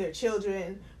from their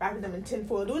children, wrapping them in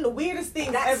tinfoil, doing the weirdest thing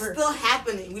ever. That's still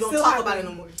happening. We don't talk about it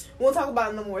no more. We won't talk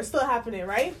about it no more. It's still happening,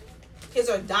 right? Kids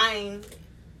are dying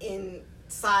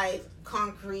inside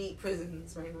concrete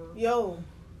prisons right now. Yo.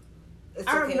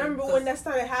 I remember when that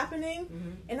started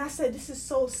happening, and I said, this is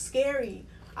so scary.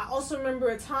 I also remember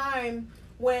a time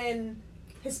when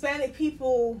Hispanic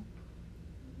people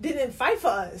didn't fight for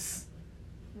us.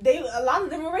 A lot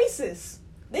of them were racist.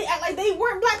 They act like they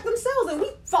weren't black themselves, and we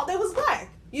thought they was black.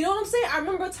 You know what I'm saying? I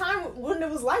remember a time when it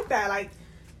was like that. Like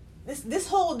this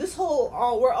whole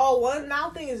we're all one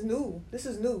now thing is new. This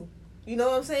is new. You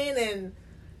know what I'm saying? And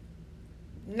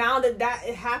now that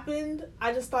it happened,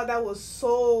 I just thought that was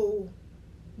so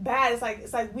bad.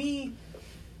 It's like we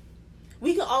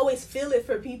can always feel it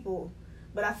for people,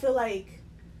 but I feel like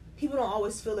people don't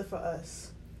always feel it for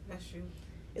us. That's true.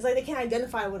 It's like they can't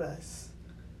identify with us.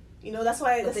 You know, that's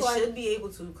why... But they should be able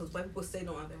to, because white people say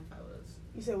don't identify with us.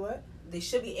 You say what? They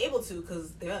should be able to,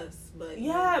 because they're us. But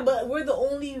yeah, but we're the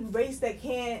only race that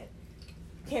can't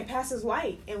pass as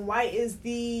white. And white is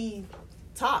the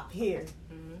top here.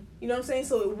 Mm-hmm. You know what I'm saying?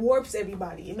 So it warps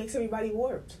everybody. It makes everybody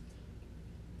warped.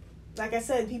 Like I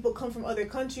said, people come from other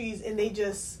countries and they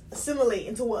just assimilate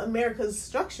into what America's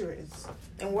structure is.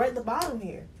 And we're at the bottom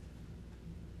here.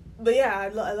 But yeah, I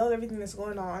love everything that's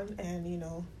going on, and you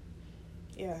know,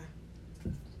 yeah.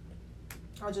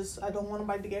 I don't want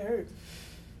nobody to get hurt.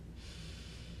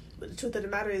 But the truth of the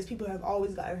matter is, people have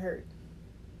always gotten hurt.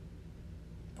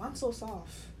 I'm so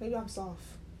soft. Maybe I'm soft.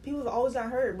 People have always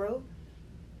gotten hurt, bro.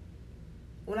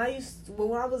 When I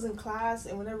was in class,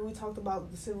 and whenever we talked about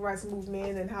the civil rights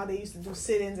movement and how they used to do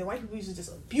sit-ins, and white people used to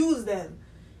just abuse them.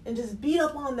 And just beat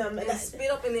up on them. And spit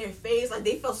up in their face. Like,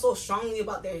 they felt so strongly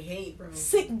about their hate, bro.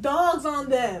 Sick dogs on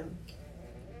them.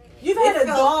 You've had a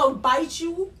dog bite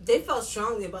you? They felt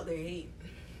strongly about their hate.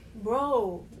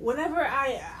 Bro, whenever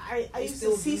I used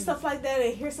to see stuff like that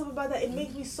and hear stuff about that, it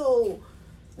makes me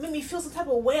made me feel some type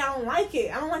of way. I don't like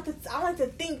it. I don't like to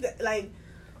think that, like,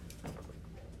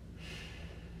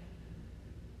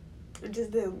 it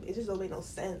just don't make no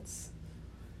sense.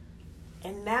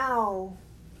 And now...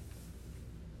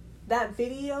 that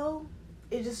video,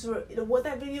 what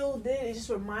that video did, it just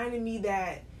reminded me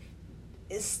that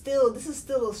this is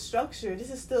still a structure. This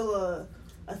is still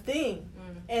a thing.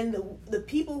 And the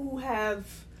people who have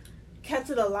kept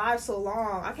it alive so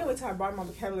long, I can't wait till I brought my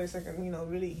vocabulary so I can, you know,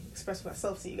 really express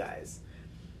myself to you guys.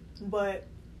 But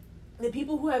the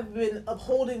people who have been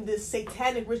upholding this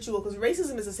satanic ritual, because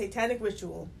racism is a satanic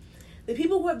ritual, the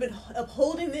people who have been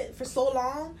upholding it for so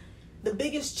long, the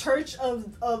biggest church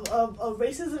of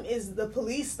racism is the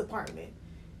police department.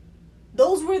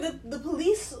 Those were the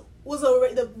police was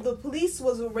the police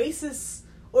was a racist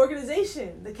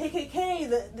organization. The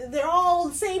KKK, they're all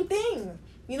the same thing.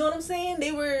 You know what I'm saying?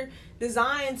 They were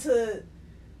designed to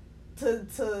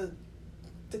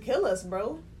kill us,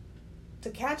 bro. To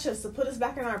catch us, to put us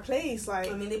back in our place.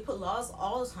 Like, I mean, they put laws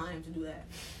all the time to do that.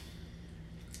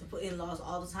 They put in laws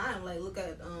all the time. Like, look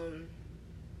at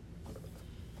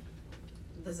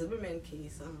the Zimmerman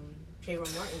case,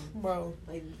 Trayvon Martin. Bro.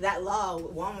 Like, that law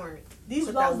with Walmart. These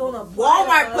laws don't apply.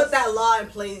 Walmart put that law in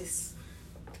place.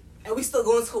 And we still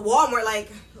going to Walmart,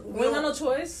 like... We ain't got no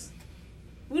choice.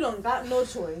 We don't got no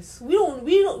choice. We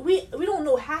don't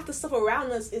know half the stuff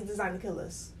around us is designed to kill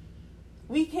us.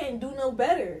 We can't do no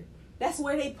better. That's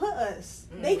where they put us.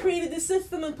 Mm-hmm. They created this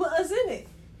system and put us in it.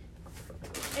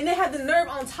 And they had the nerve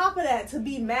on top of that to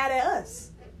be mad at us.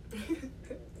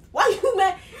 Why you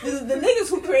mad? The niggas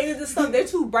who created this stuff, they're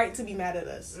too bright to be mad at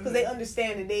us. Because they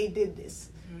understand that they did this.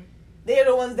 Mm-hmm. They're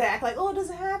the ones that act like, oh, it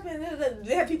doesn't happen.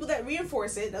 They have people that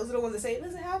reinforce it. Those are the ones that say it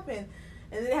doesn't happen.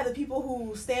 And then they have the people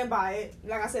who stand by it.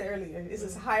 Like I said earlier, it's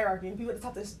this hierarchy. And people at the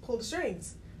top that pull the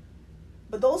strings.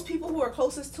 But those people who are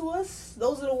closest to us,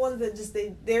 those are the ones that just,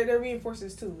 they're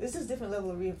reinforcers too. It's just different level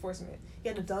of reinforcement. You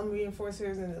have the dumb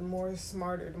reinforcers and the more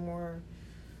smarter,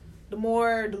 the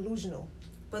more delusional.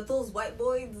 But those white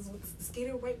boys, the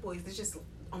skater white boys, they're just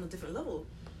on a different level.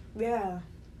 Yeah.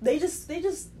 They just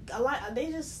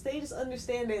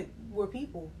understand that we're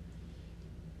people.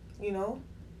 You know?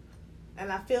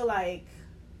 And I feel like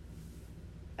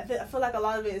a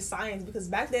lot of it is science, because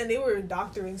back then they were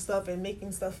doctoring stuff and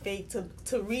making stuff fake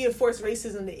to reinforce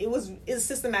racism. It's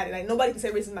systematic. Like, nobody can say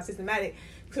racism is not systematic.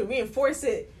 To reinforce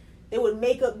it, they would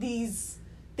make up these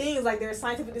things like their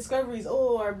scientific discoveries.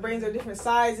 Oh, our brains are different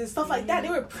sizes, stuff like that. They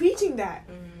were preaching that.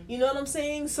 You know what I'm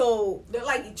saying? So they're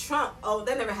like, Trump. Oh,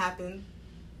 that never happened.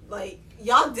 Like,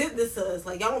 y'all did this to us.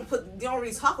 Like, y'all don't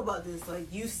really talk about this.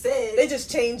 Like, you said they just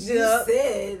changed it up.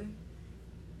 They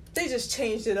just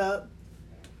changed it up.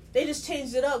 They just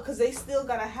changed it up because they still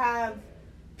gotta have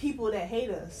people that hate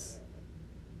us.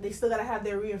 They still gotta have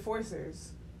their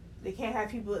reinforcers. They can't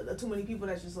have too many people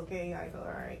that's just okay. Like, all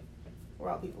right, we're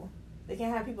all people. They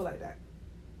can't have people like that.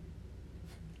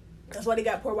 That's why they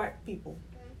got poor white people.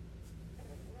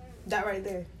 That right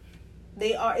there.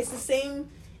 They are. It's the same.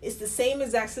 It's the same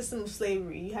exact system of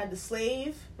slavery. You had the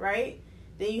slave, right?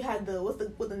 Then you had what's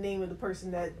the name of the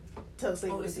person that tells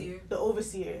slavery? Overseer. The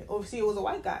overseer. Overseer was a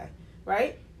white guy,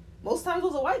 right? Most times it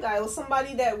was a white guy. It was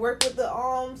somebody that worked with the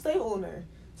slave owner.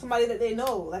 Somebody that they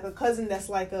know, like a cousin that's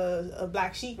like a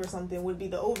black sheep or something, would be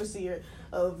the overseer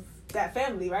of that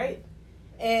family, right?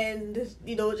 And,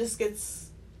 you know, it just gets,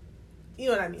 you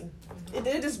know what I mean?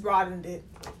 It just broadened it.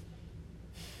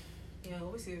 Yeah,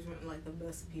 overseers weren't like the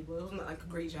best people. It wasn't like a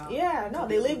great job. Yeah, no,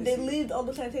 they lived on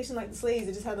the plantation like the slaves.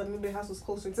 They just had maybe their house was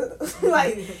closer to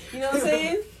like, you know what I'm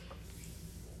saying?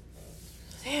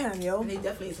 Damn, yo. And they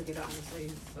definitely took it out on the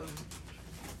slaves. So.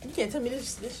 You can't tell me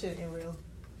this shit ain't real.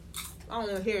 I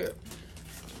don't want to hear it.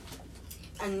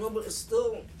 I know, but it's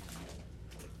still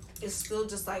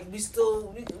just like we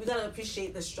gotta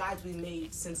appreciate the strides we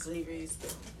made since slavery. Still.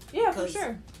 Yeah, for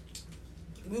sure.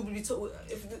 We would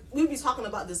be talking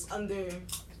about this under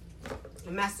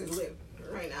the master's lip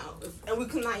right now, and we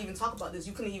could not even talk about this.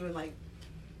 You couldn't even we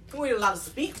weren't allowed to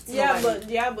speak. To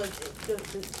nobody.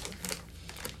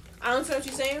 I understand what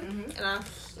you're saying, and I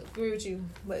agree with you,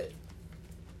 but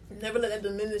never let that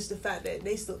diminish the fact that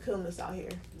they still killing us out here.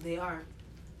 They are.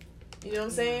 You know what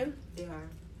I'm saying? They are.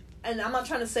 And I'm not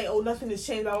trying to say, oh, nothing has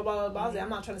changed, blah, blah, blah, blah. I'm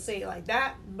not trying to say it like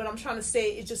that, but I'm trying to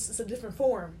say it's a different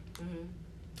form.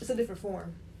 It's a different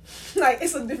form.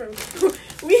 It's a different...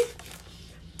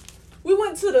 We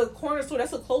went to the corner store. That's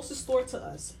the closest store to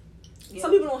us. Yep. Some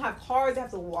people don't have cars. They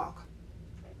have to walk.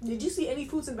 Did you see any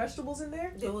fruits and vegetables in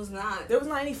there? There was not. There was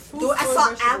not any fruits or vegetables.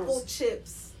 I saw apple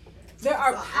chips. There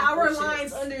are power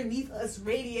lines underneath us,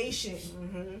 radiation.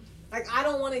 I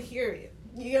don't want to hear it.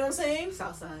 You get what I'm saying?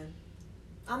 Southside.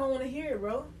 I don't want to hear it,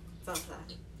 bro.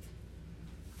 Southside.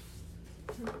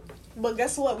 But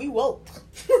guess what? We woke.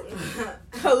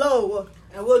 Hello.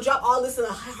 And we'll drop all this in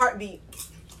a heartbeat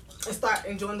and start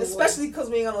enjoying the especially because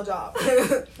we ain't got no job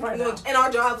right now. And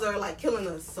our jobs are killing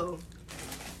us, so.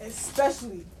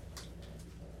 Especially.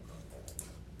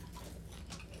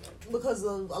 Because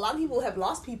a lot of people have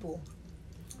lost people.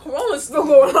 Corona's still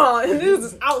going on, and niggas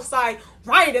is outside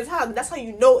rioting. That's how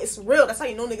you know it's real. That's how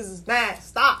you know niggas is mad.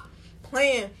 Stop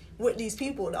playing with these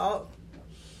people, dog.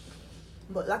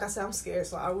 But like I said, I'm scared,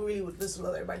 so I really would just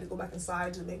love everybody to go back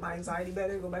inside to make my anxiety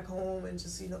better. Go back home and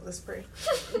just let's pray.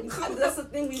 That's the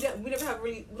thing. We don't have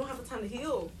the time to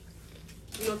heal.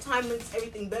 Time makes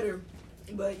everything better,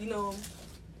 but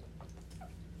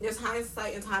there's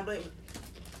hindsight and time, but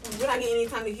we're not getting any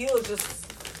time to heal. It's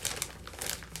just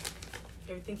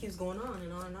everything keeps going on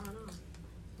and on and on and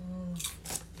on.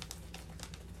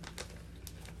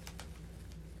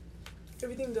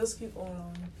 Everything does keep going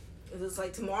on. It's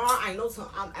like tomorrow, I know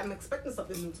I'm expecting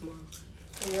something new tomorrow.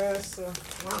 Yes.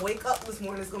 When I wake up this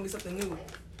morning, it's going to be something new.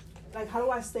 How do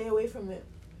I stay away from it?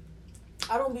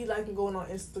 I don't be liking going on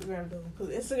Instagram, though. Because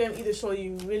Instagram either show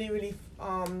you really, really,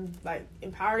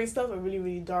 empowering stuff or really,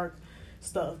 really dark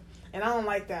stuff. And I don't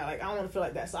like that. I don't want to feel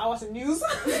like that. So I watch the news.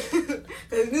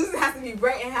 The news has to be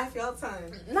bright and happy all the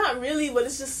time. Not really, but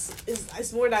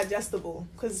it's more digestible.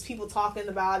 Because people talking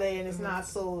about it and it's not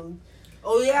so...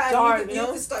 Oh yeah, dark, you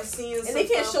can start seeing. And they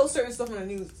can't show certain stuff on the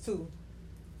news too.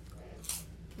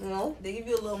 You know, they give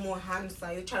you a little more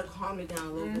hindsight. They try to calm it down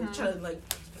a little bit. They try to like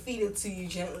feed it to you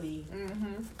gently.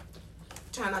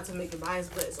 Try not to make it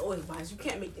biased, but it's always biased. You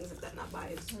can't make things like that not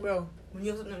biased. Bro, when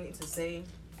you have something to say,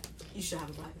 you should have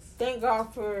a bias. Thank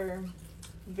God for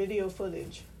video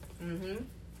footage. You know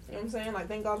what I'm saying? Like,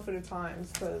 thank God for the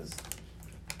times, because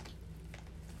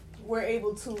we're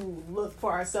able to look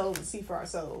for ourselves and see for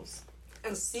ourselves.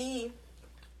 And see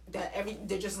that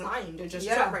they're just lying. They're just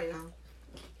trapped right now.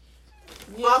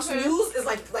 Fox News is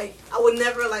like I would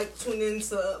never like tune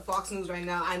into Fox News right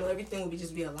now. I know everything would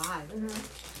just be a lie.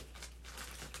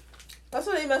 That's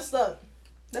where they messed up.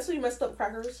 That's where you messed up,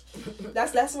 crackers.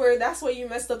 That's where you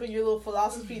messed up in your little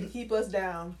philosophy to keep us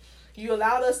down. You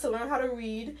allowed us to learn how to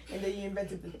read, and then you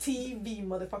invented the TV,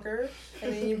 motherfucker.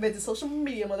 And then you invented social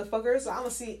media, motherfucker. So I'm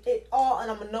gonna see it all, and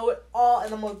I'm gonna know it all,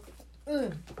 and I'm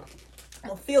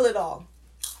gonna feel it all.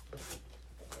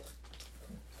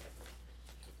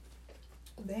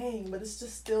 Dang, but it's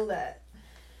just still that.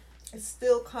 It's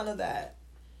still kind of that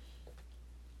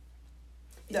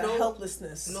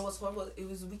helplessness. You know what's horrible?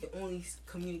 We can only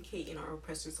communicate in our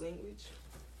oppressor's language.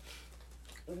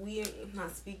 We are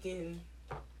not speaking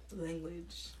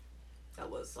language that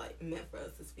was like meant for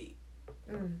us to speak.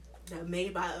 That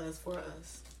made by us, for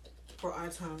our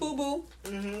tongue. FUBU.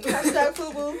 Hashtag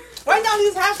FUBU. Write down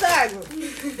these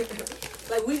hashtags.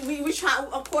 Like we try.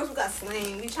 Of course, we got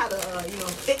slang. We try to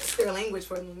fix their language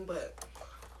for them, but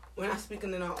we're not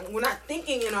speaking in our own. We're not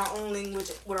thinking in our own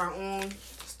language with our own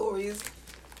stories.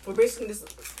 We're basically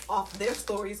just off their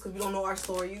stories because we don't know our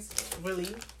stories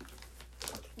really.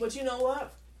 But you know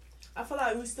what? I feel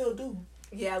like we still do.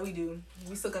 Yeah, we do.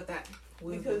 We still got that.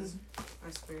 Because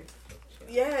our spirit.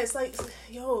 Yeah, it's like,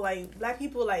 like black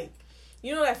people, like,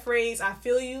 you know that phrase, I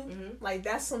feel you? Like,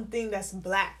 that's something that's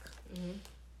black.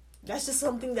 That's just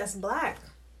something that's black.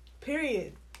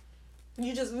 Period.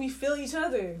 We feel each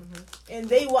other. And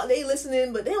they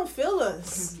listening, but they don't feel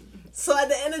us. So at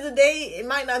the end of the day, it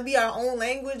might not be our own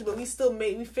language, but we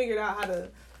figured out how to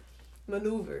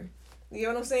maneuver. You know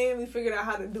what I'm saying? We figured out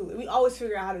how to do it. We always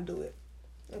figure out how to do it.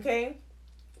 Okay?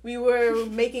 We were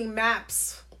making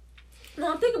maps.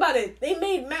 No, think about it. They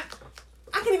made maps.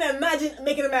 I can't even imagine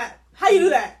making a map. How you do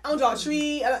that? I don't draw a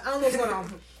tree. I don't know what's going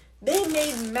on. They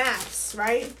made maps,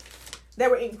 right? That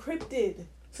were encrypted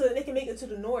so that they can make it to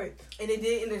the north. And they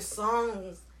did it in their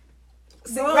songs.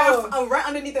 Right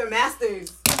underneath their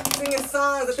masters. Singing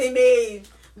songs that they made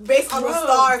based on the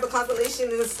stars, the constellation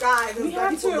in the sky. We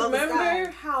have to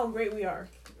remember how great we are.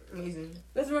 Amazing.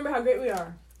 Let's remember how great we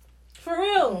are. For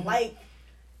real. Like,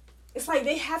 it's like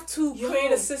they have to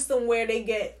create a system where they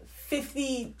get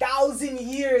 50,000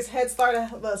 years head start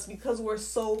of us because we're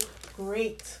so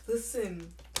great.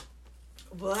 Listen,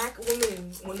 black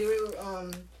women, when they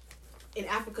were in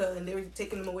Africa and they were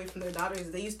taking them away from their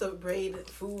daughters, they used to braid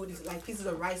food, like pieces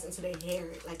of rice into their hair,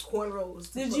 like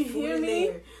cornrows. Did you hear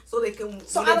me? So they can.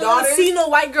 So I don't see no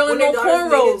white girl in no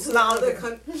cornrows.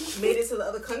 Made it to the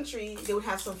other country, they would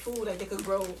have some food, like they could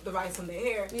grow the rice on their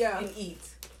hair and eat.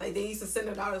 Like they used to send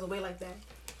their daughters away like that.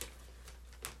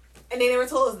 And they never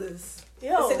told us this. They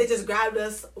said they just grabbed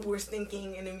us, we were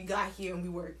stinking, and then we got here and we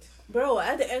worked. Bro,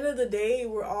 at the end of the day,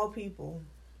 we're all people.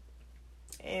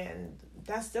 And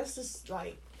that's just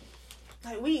like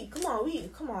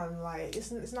come on, like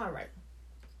it's not right.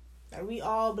 Like we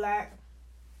all black.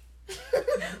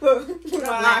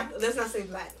 Black. Let's not say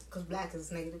black, because black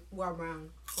is negative. We're all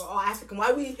brown. We're all African.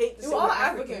 Why we hate to say we're all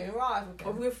African? We're all African.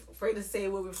 Or we're afraid to say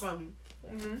where we're from.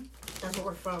 That's where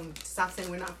we're from. Stop saying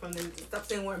we're not from them. Stop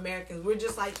saying we're Americans. We're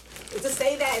just like, to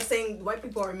say that is saying white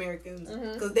people are Americans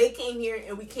because they came here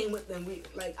and we came with them. We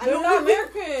like I know not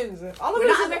Americans. We're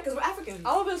not Americans. We're Africans.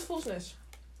 All of it is foolishness.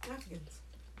 Africans.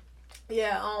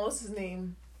 Yeah. What's his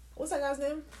name? What's that guy's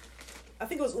name? I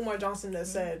think it was Umar Johnson that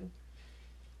said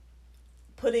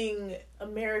putting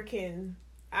American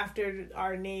after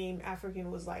our name African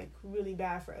was like really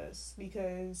bad for us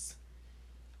because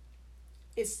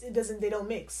they don't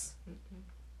mix.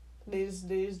 They just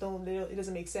don't, it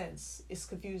doesn't make sense. It's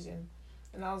confusing.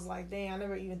 And I was like, dang, I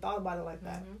never even thought about it like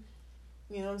that.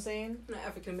 You know what I'm saying? We're not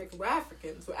African American. We're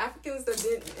Africans. We're Africans that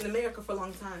been in America for a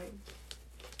long time.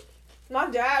 My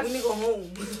dad... We need to go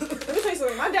home. Let me tell you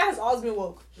something. My dad has always been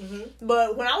woke.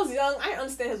 But when I was young, I didn't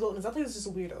understand his wokeness. I thought he was just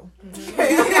a weirdo.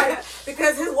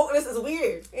 Because his wokeness is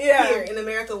weird. Yeah. Here in the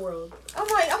America world. I'm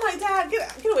like, Dad,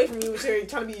 get away from me with your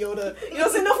trying to be Yoda. You know what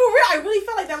I'm saying? No, for real. I really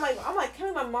felt like that. I'm like,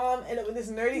 can my mom end up with this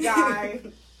nerdy guy?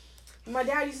 My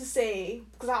dad used to say,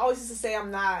 because I always used to say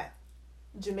I'm not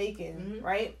Jamaican,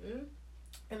 right?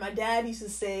 And my dad used to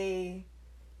say,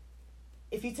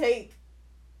 if you take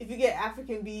if you get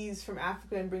African bees from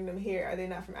Africa and bring them here, are they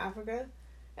not from Africa?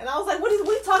 And I was like, what are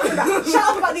you talking about? Shut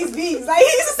up about these bees. Like, he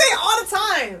used to say it all the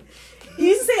time. He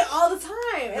used to say it all the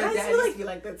time. And my I just dad feel used like to be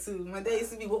like that too. My dad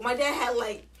used to be. Well, my dad had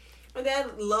like. My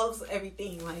dad loves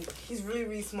everything. Like, he's really,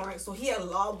 really smart. So he had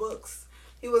law books.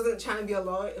 He wasn't trying to be a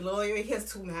lawyer. He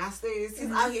has 2 masters. He's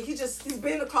out here. He's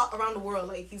been around the world.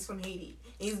 Like, he's from Haiti.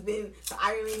 He's been to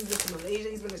Ireland. He's been to Malaysia.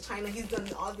 He's been to China. He's done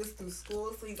all this through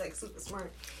school. So he's like super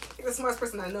smart. He's the smartest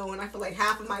person I know. And I feel like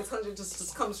half of my tundra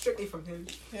just comes strictly from him.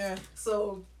 Yeah.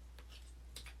 So,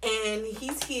 and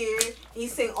he's here.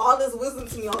 He's saying all this wisdom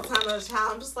to me all the time as a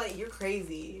child. I'm just like, you're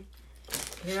crazy.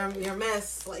 You're a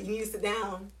mess. Like, you need to sit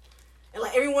down. And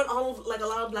like everyone, a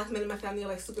lot of black men in my family are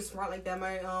like super smart like that.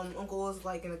 My uncle was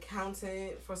like an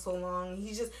accountant for so long.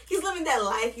 He's living that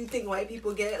life you think white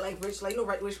people get, like rich, like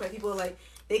rich white people, like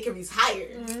they can retire.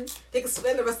 Mm-hmm. They can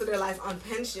spend the rest of their life on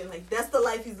pension. Like that's the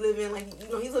life he's living. Like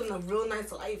he's living a real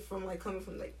nice life from like coming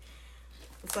from like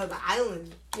inside the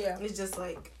island. Yeah, and it's just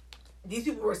like these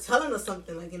people were telling us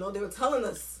something. Like they were telling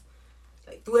us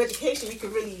like through education you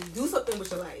can really do something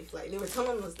with your life. Like they were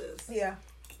telling us this. Yeah,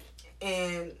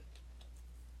 and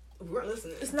we weren't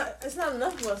listening. It's not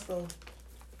enough of us though.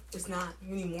 It's not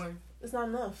anymore. It's not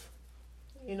enough.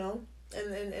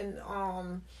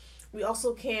 And we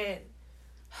also can't.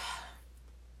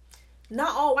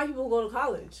 Not all white people go to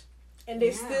college, and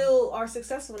they still are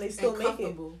successful and they still make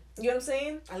it. You know what I'm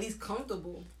saying? At least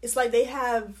comfortable. It's like they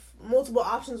have multiple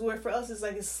options where for us it's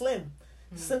like it's slim.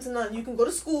 Mm-hmm. Slim to none. You can go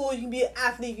to school, you can be an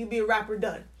athlete, you can be a rapper,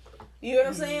 done. You know what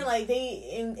I'm saying? Like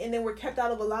and then we're kept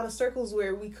out of a lot of circles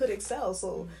where we could excel.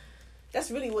 So that's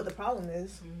really what the problem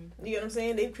is. Mm-hmm. You know what I'm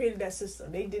saying? They created that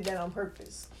system. They did that on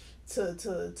purpose.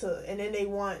 To and then they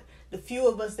want the few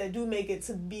of us that do make it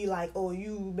to be like, oh,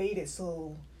 you made it,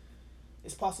 so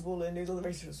it's possible and there's other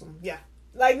racism. Yeah.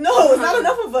 Like, no, it's not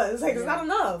enough of us. Like, it's not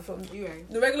enough. You're right.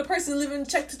 The regular person living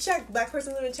check to check. Black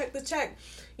person living check to check.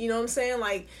 You know what I'm saying?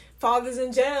 Like, fathers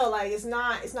in jail. Like, it's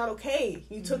not okay.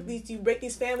 You took you break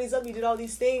these families up. You did all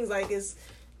these things. Like, it's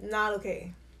not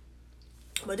okay.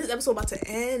 But this episode about to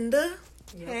end.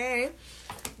 Yeah. Okay.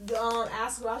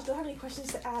 Ask Raj. Do I have any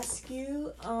questions to ask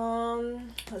you?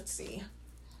 Let's see.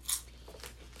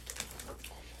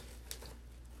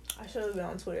 I should have been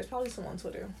on Twitter. There's probably some on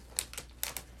Twitter.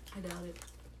 I doubt it.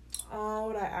 What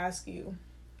would I ask you?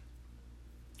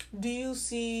 Where do you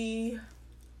see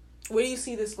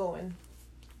this going?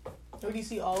 Where do you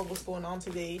see all of what's going on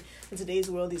today in today's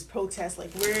world? These protests,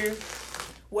 like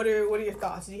what are your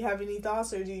thoughts? Do you have any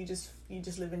thoughts, or do you just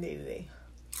live in day to day?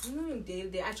 I'm living day to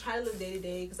day. I try to live day to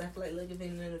day because I feel like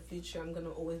living in the future, I'm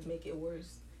gonna always make it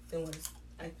worse than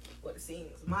what it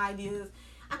seems. My ideas,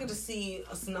 I can just see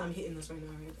a tsunami hitting us right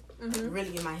now, right? Mm-hmm.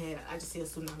 Really in my head, I just see a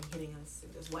tsunami hitting us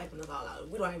and just wiping us all out.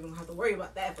 We don't even have to worry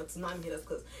about that if a tsunami hit us,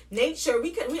 because nature,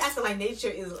 we acting like nature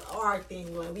is our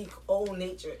thing, like we own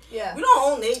nature. Yeah. We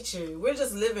don't own nature. We're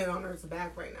just living on Earth's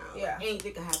back right now. Yeah. Like,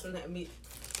 anything could happen to me.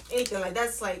 Anything like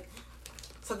that's like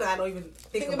something I don't even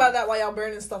think about that while y'all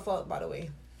burning stuff up, by the way.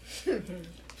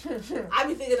 I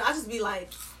be thinking, I just be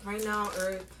like, right now,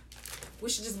 Earth, we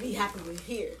should just be happy we're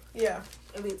here. Yeah.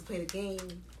 And we get to play the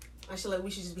game. I feel like we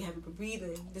should just be happy for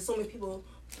breathing. There's so many people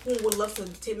who would love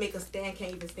to make us stand,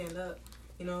 can't even stand up.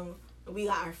 We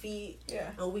got our feet.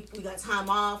 Yeah. And we got time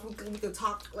off. We could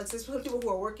talk. Like, there's some people who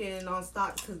are working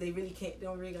non-stop because they really can't. They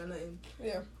don't really got nothing.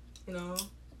 Yeah.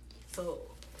 So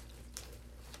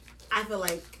I feel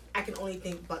like I can only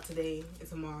think about today and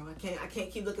tomorrow. I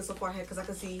can't keep looking so far ahead because I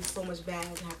can see so much bad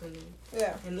happening.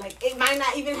 Yeah. And like it might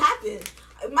not even happen.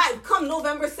 It might come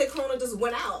November 6th, Corona just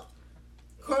went out.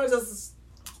 Corona just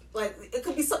like it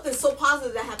could be something so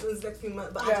positive that happens next few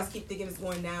months. But I just keep thinking it's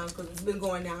going down because it's been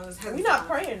going down. We're not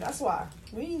praying. That's why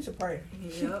we need to pray.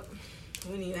 Yep.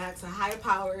 We need to have a higher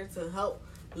power to help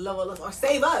level us or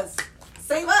save us.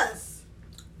 Save us.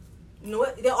 You know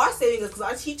what? They are saving us because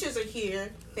our teachers are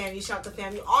here. FAMU, shout out to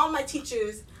FAMU. All my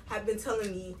teachers have been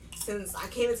telling me since I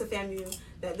came into FAMU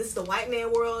that this is the white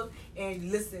man world.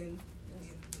 And listen,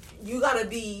 you gotta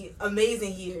be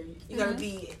amazing here. You gotta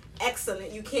be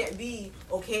excellent. You can't be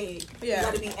okay. Yeah. You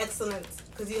gotta be excellent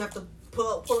because you have to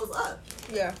pull us up.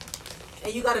 Yeah.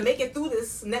 And you gotta make it through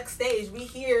this next stage. We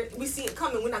see it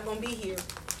coming. We're not gonna be here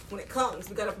when it comes.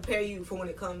 We gotta prepare you for when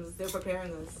it comes. They're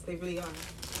preparing us. They really are.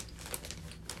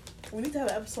 We need to have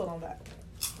an episode on that.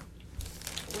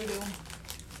 We do.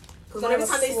 Because every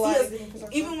time they see us,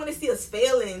 even when they see us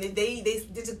failing,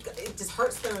 it just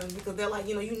hurts them because they're like,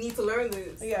 you need to learn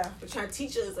this. Yeah. They're trying to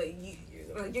teach us, like,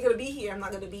 you're gonna be here. I'm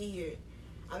not gonna be here.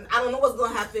 I don't know what's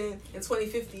gonna happen in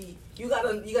 2050. You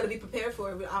gotta be prepared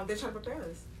for it. They're trying to prepare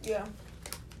us. Yeah.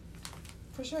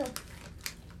 For sure.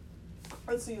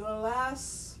 Let's see.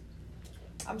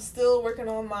 I'm still working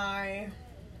on my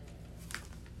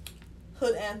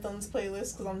Hood Anthems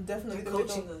playlist because I'm definitely going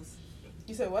to coaching us.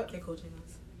 You said what? They're coaching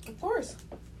us. Of course.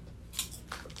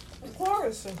 Of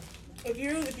course. If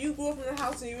you grew up in the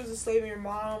house and you was a slave and your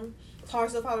mom taught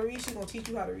herself how to read, she's gonna teach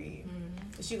you how to read.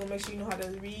 Mm-hmm. And she's gonna make sure you know how to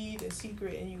read in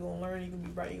secret, and you're gonna learn, you're gonna be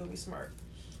bright, you're gonna be smart.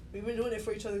 We've been doing it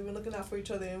for each other, we've been looking out for each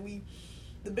other, and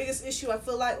the biggest issue I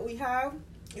feel like we have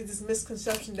is this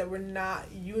misconception that we're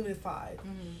not unified.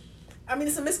 Mm-hmm. I mean,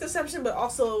 it's a misconception, but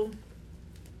also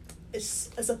it's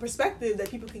a perspective that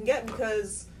people can get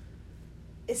because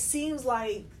it seems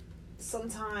like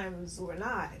sometimes we're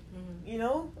not, you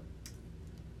know,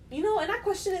 and I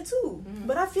question it too. Mm-hmm.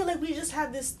 But I feel like we just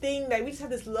have this thing that we just have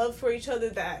this love for each other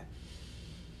that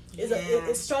is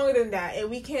it's stronger than that, and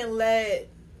we can't let.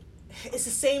 It's the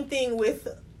same thing with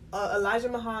Elijah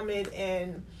Muhammad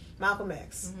and Malcolm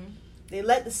X. Mm-hmm. They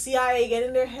let the CIA get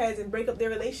in their heads and break up their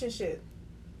relationship.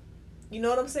 You know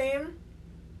what I'm saying?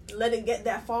 Let it get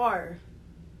that far.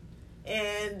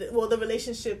 And well, the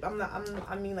relationship,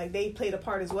 I mean, like, they played a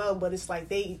part as well, but it's like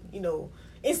they,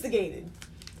 instigated.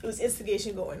 It was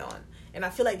instigation going on. And I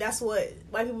feel like that's what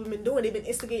white people have been doing. They've been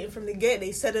instigating from the get.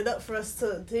 They set it up for us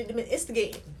they've been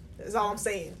instigating. That's all I'm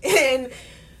saying. And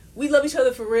we love each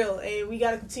other for real. And we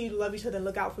got to continue to love each other and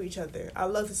look out for each other. I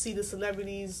love to see the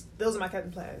celebrities. Those are my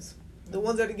captain plans. The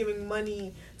ones that are giving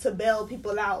money to bail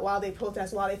people out while they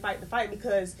protest, while they fight the fight.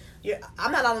 Because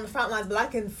I'm not out on the front lines, but I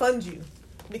can fund you.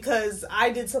 Because I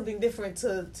did something different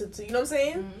to you know what I'm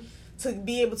saying? Mm-hmm. To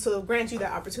be able to grant you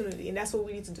that opportunity. And that's what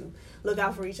we need to do. Look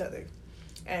out for each other.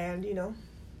 And,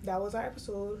 that was our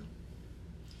episode.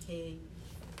 Hey.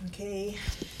 Okay.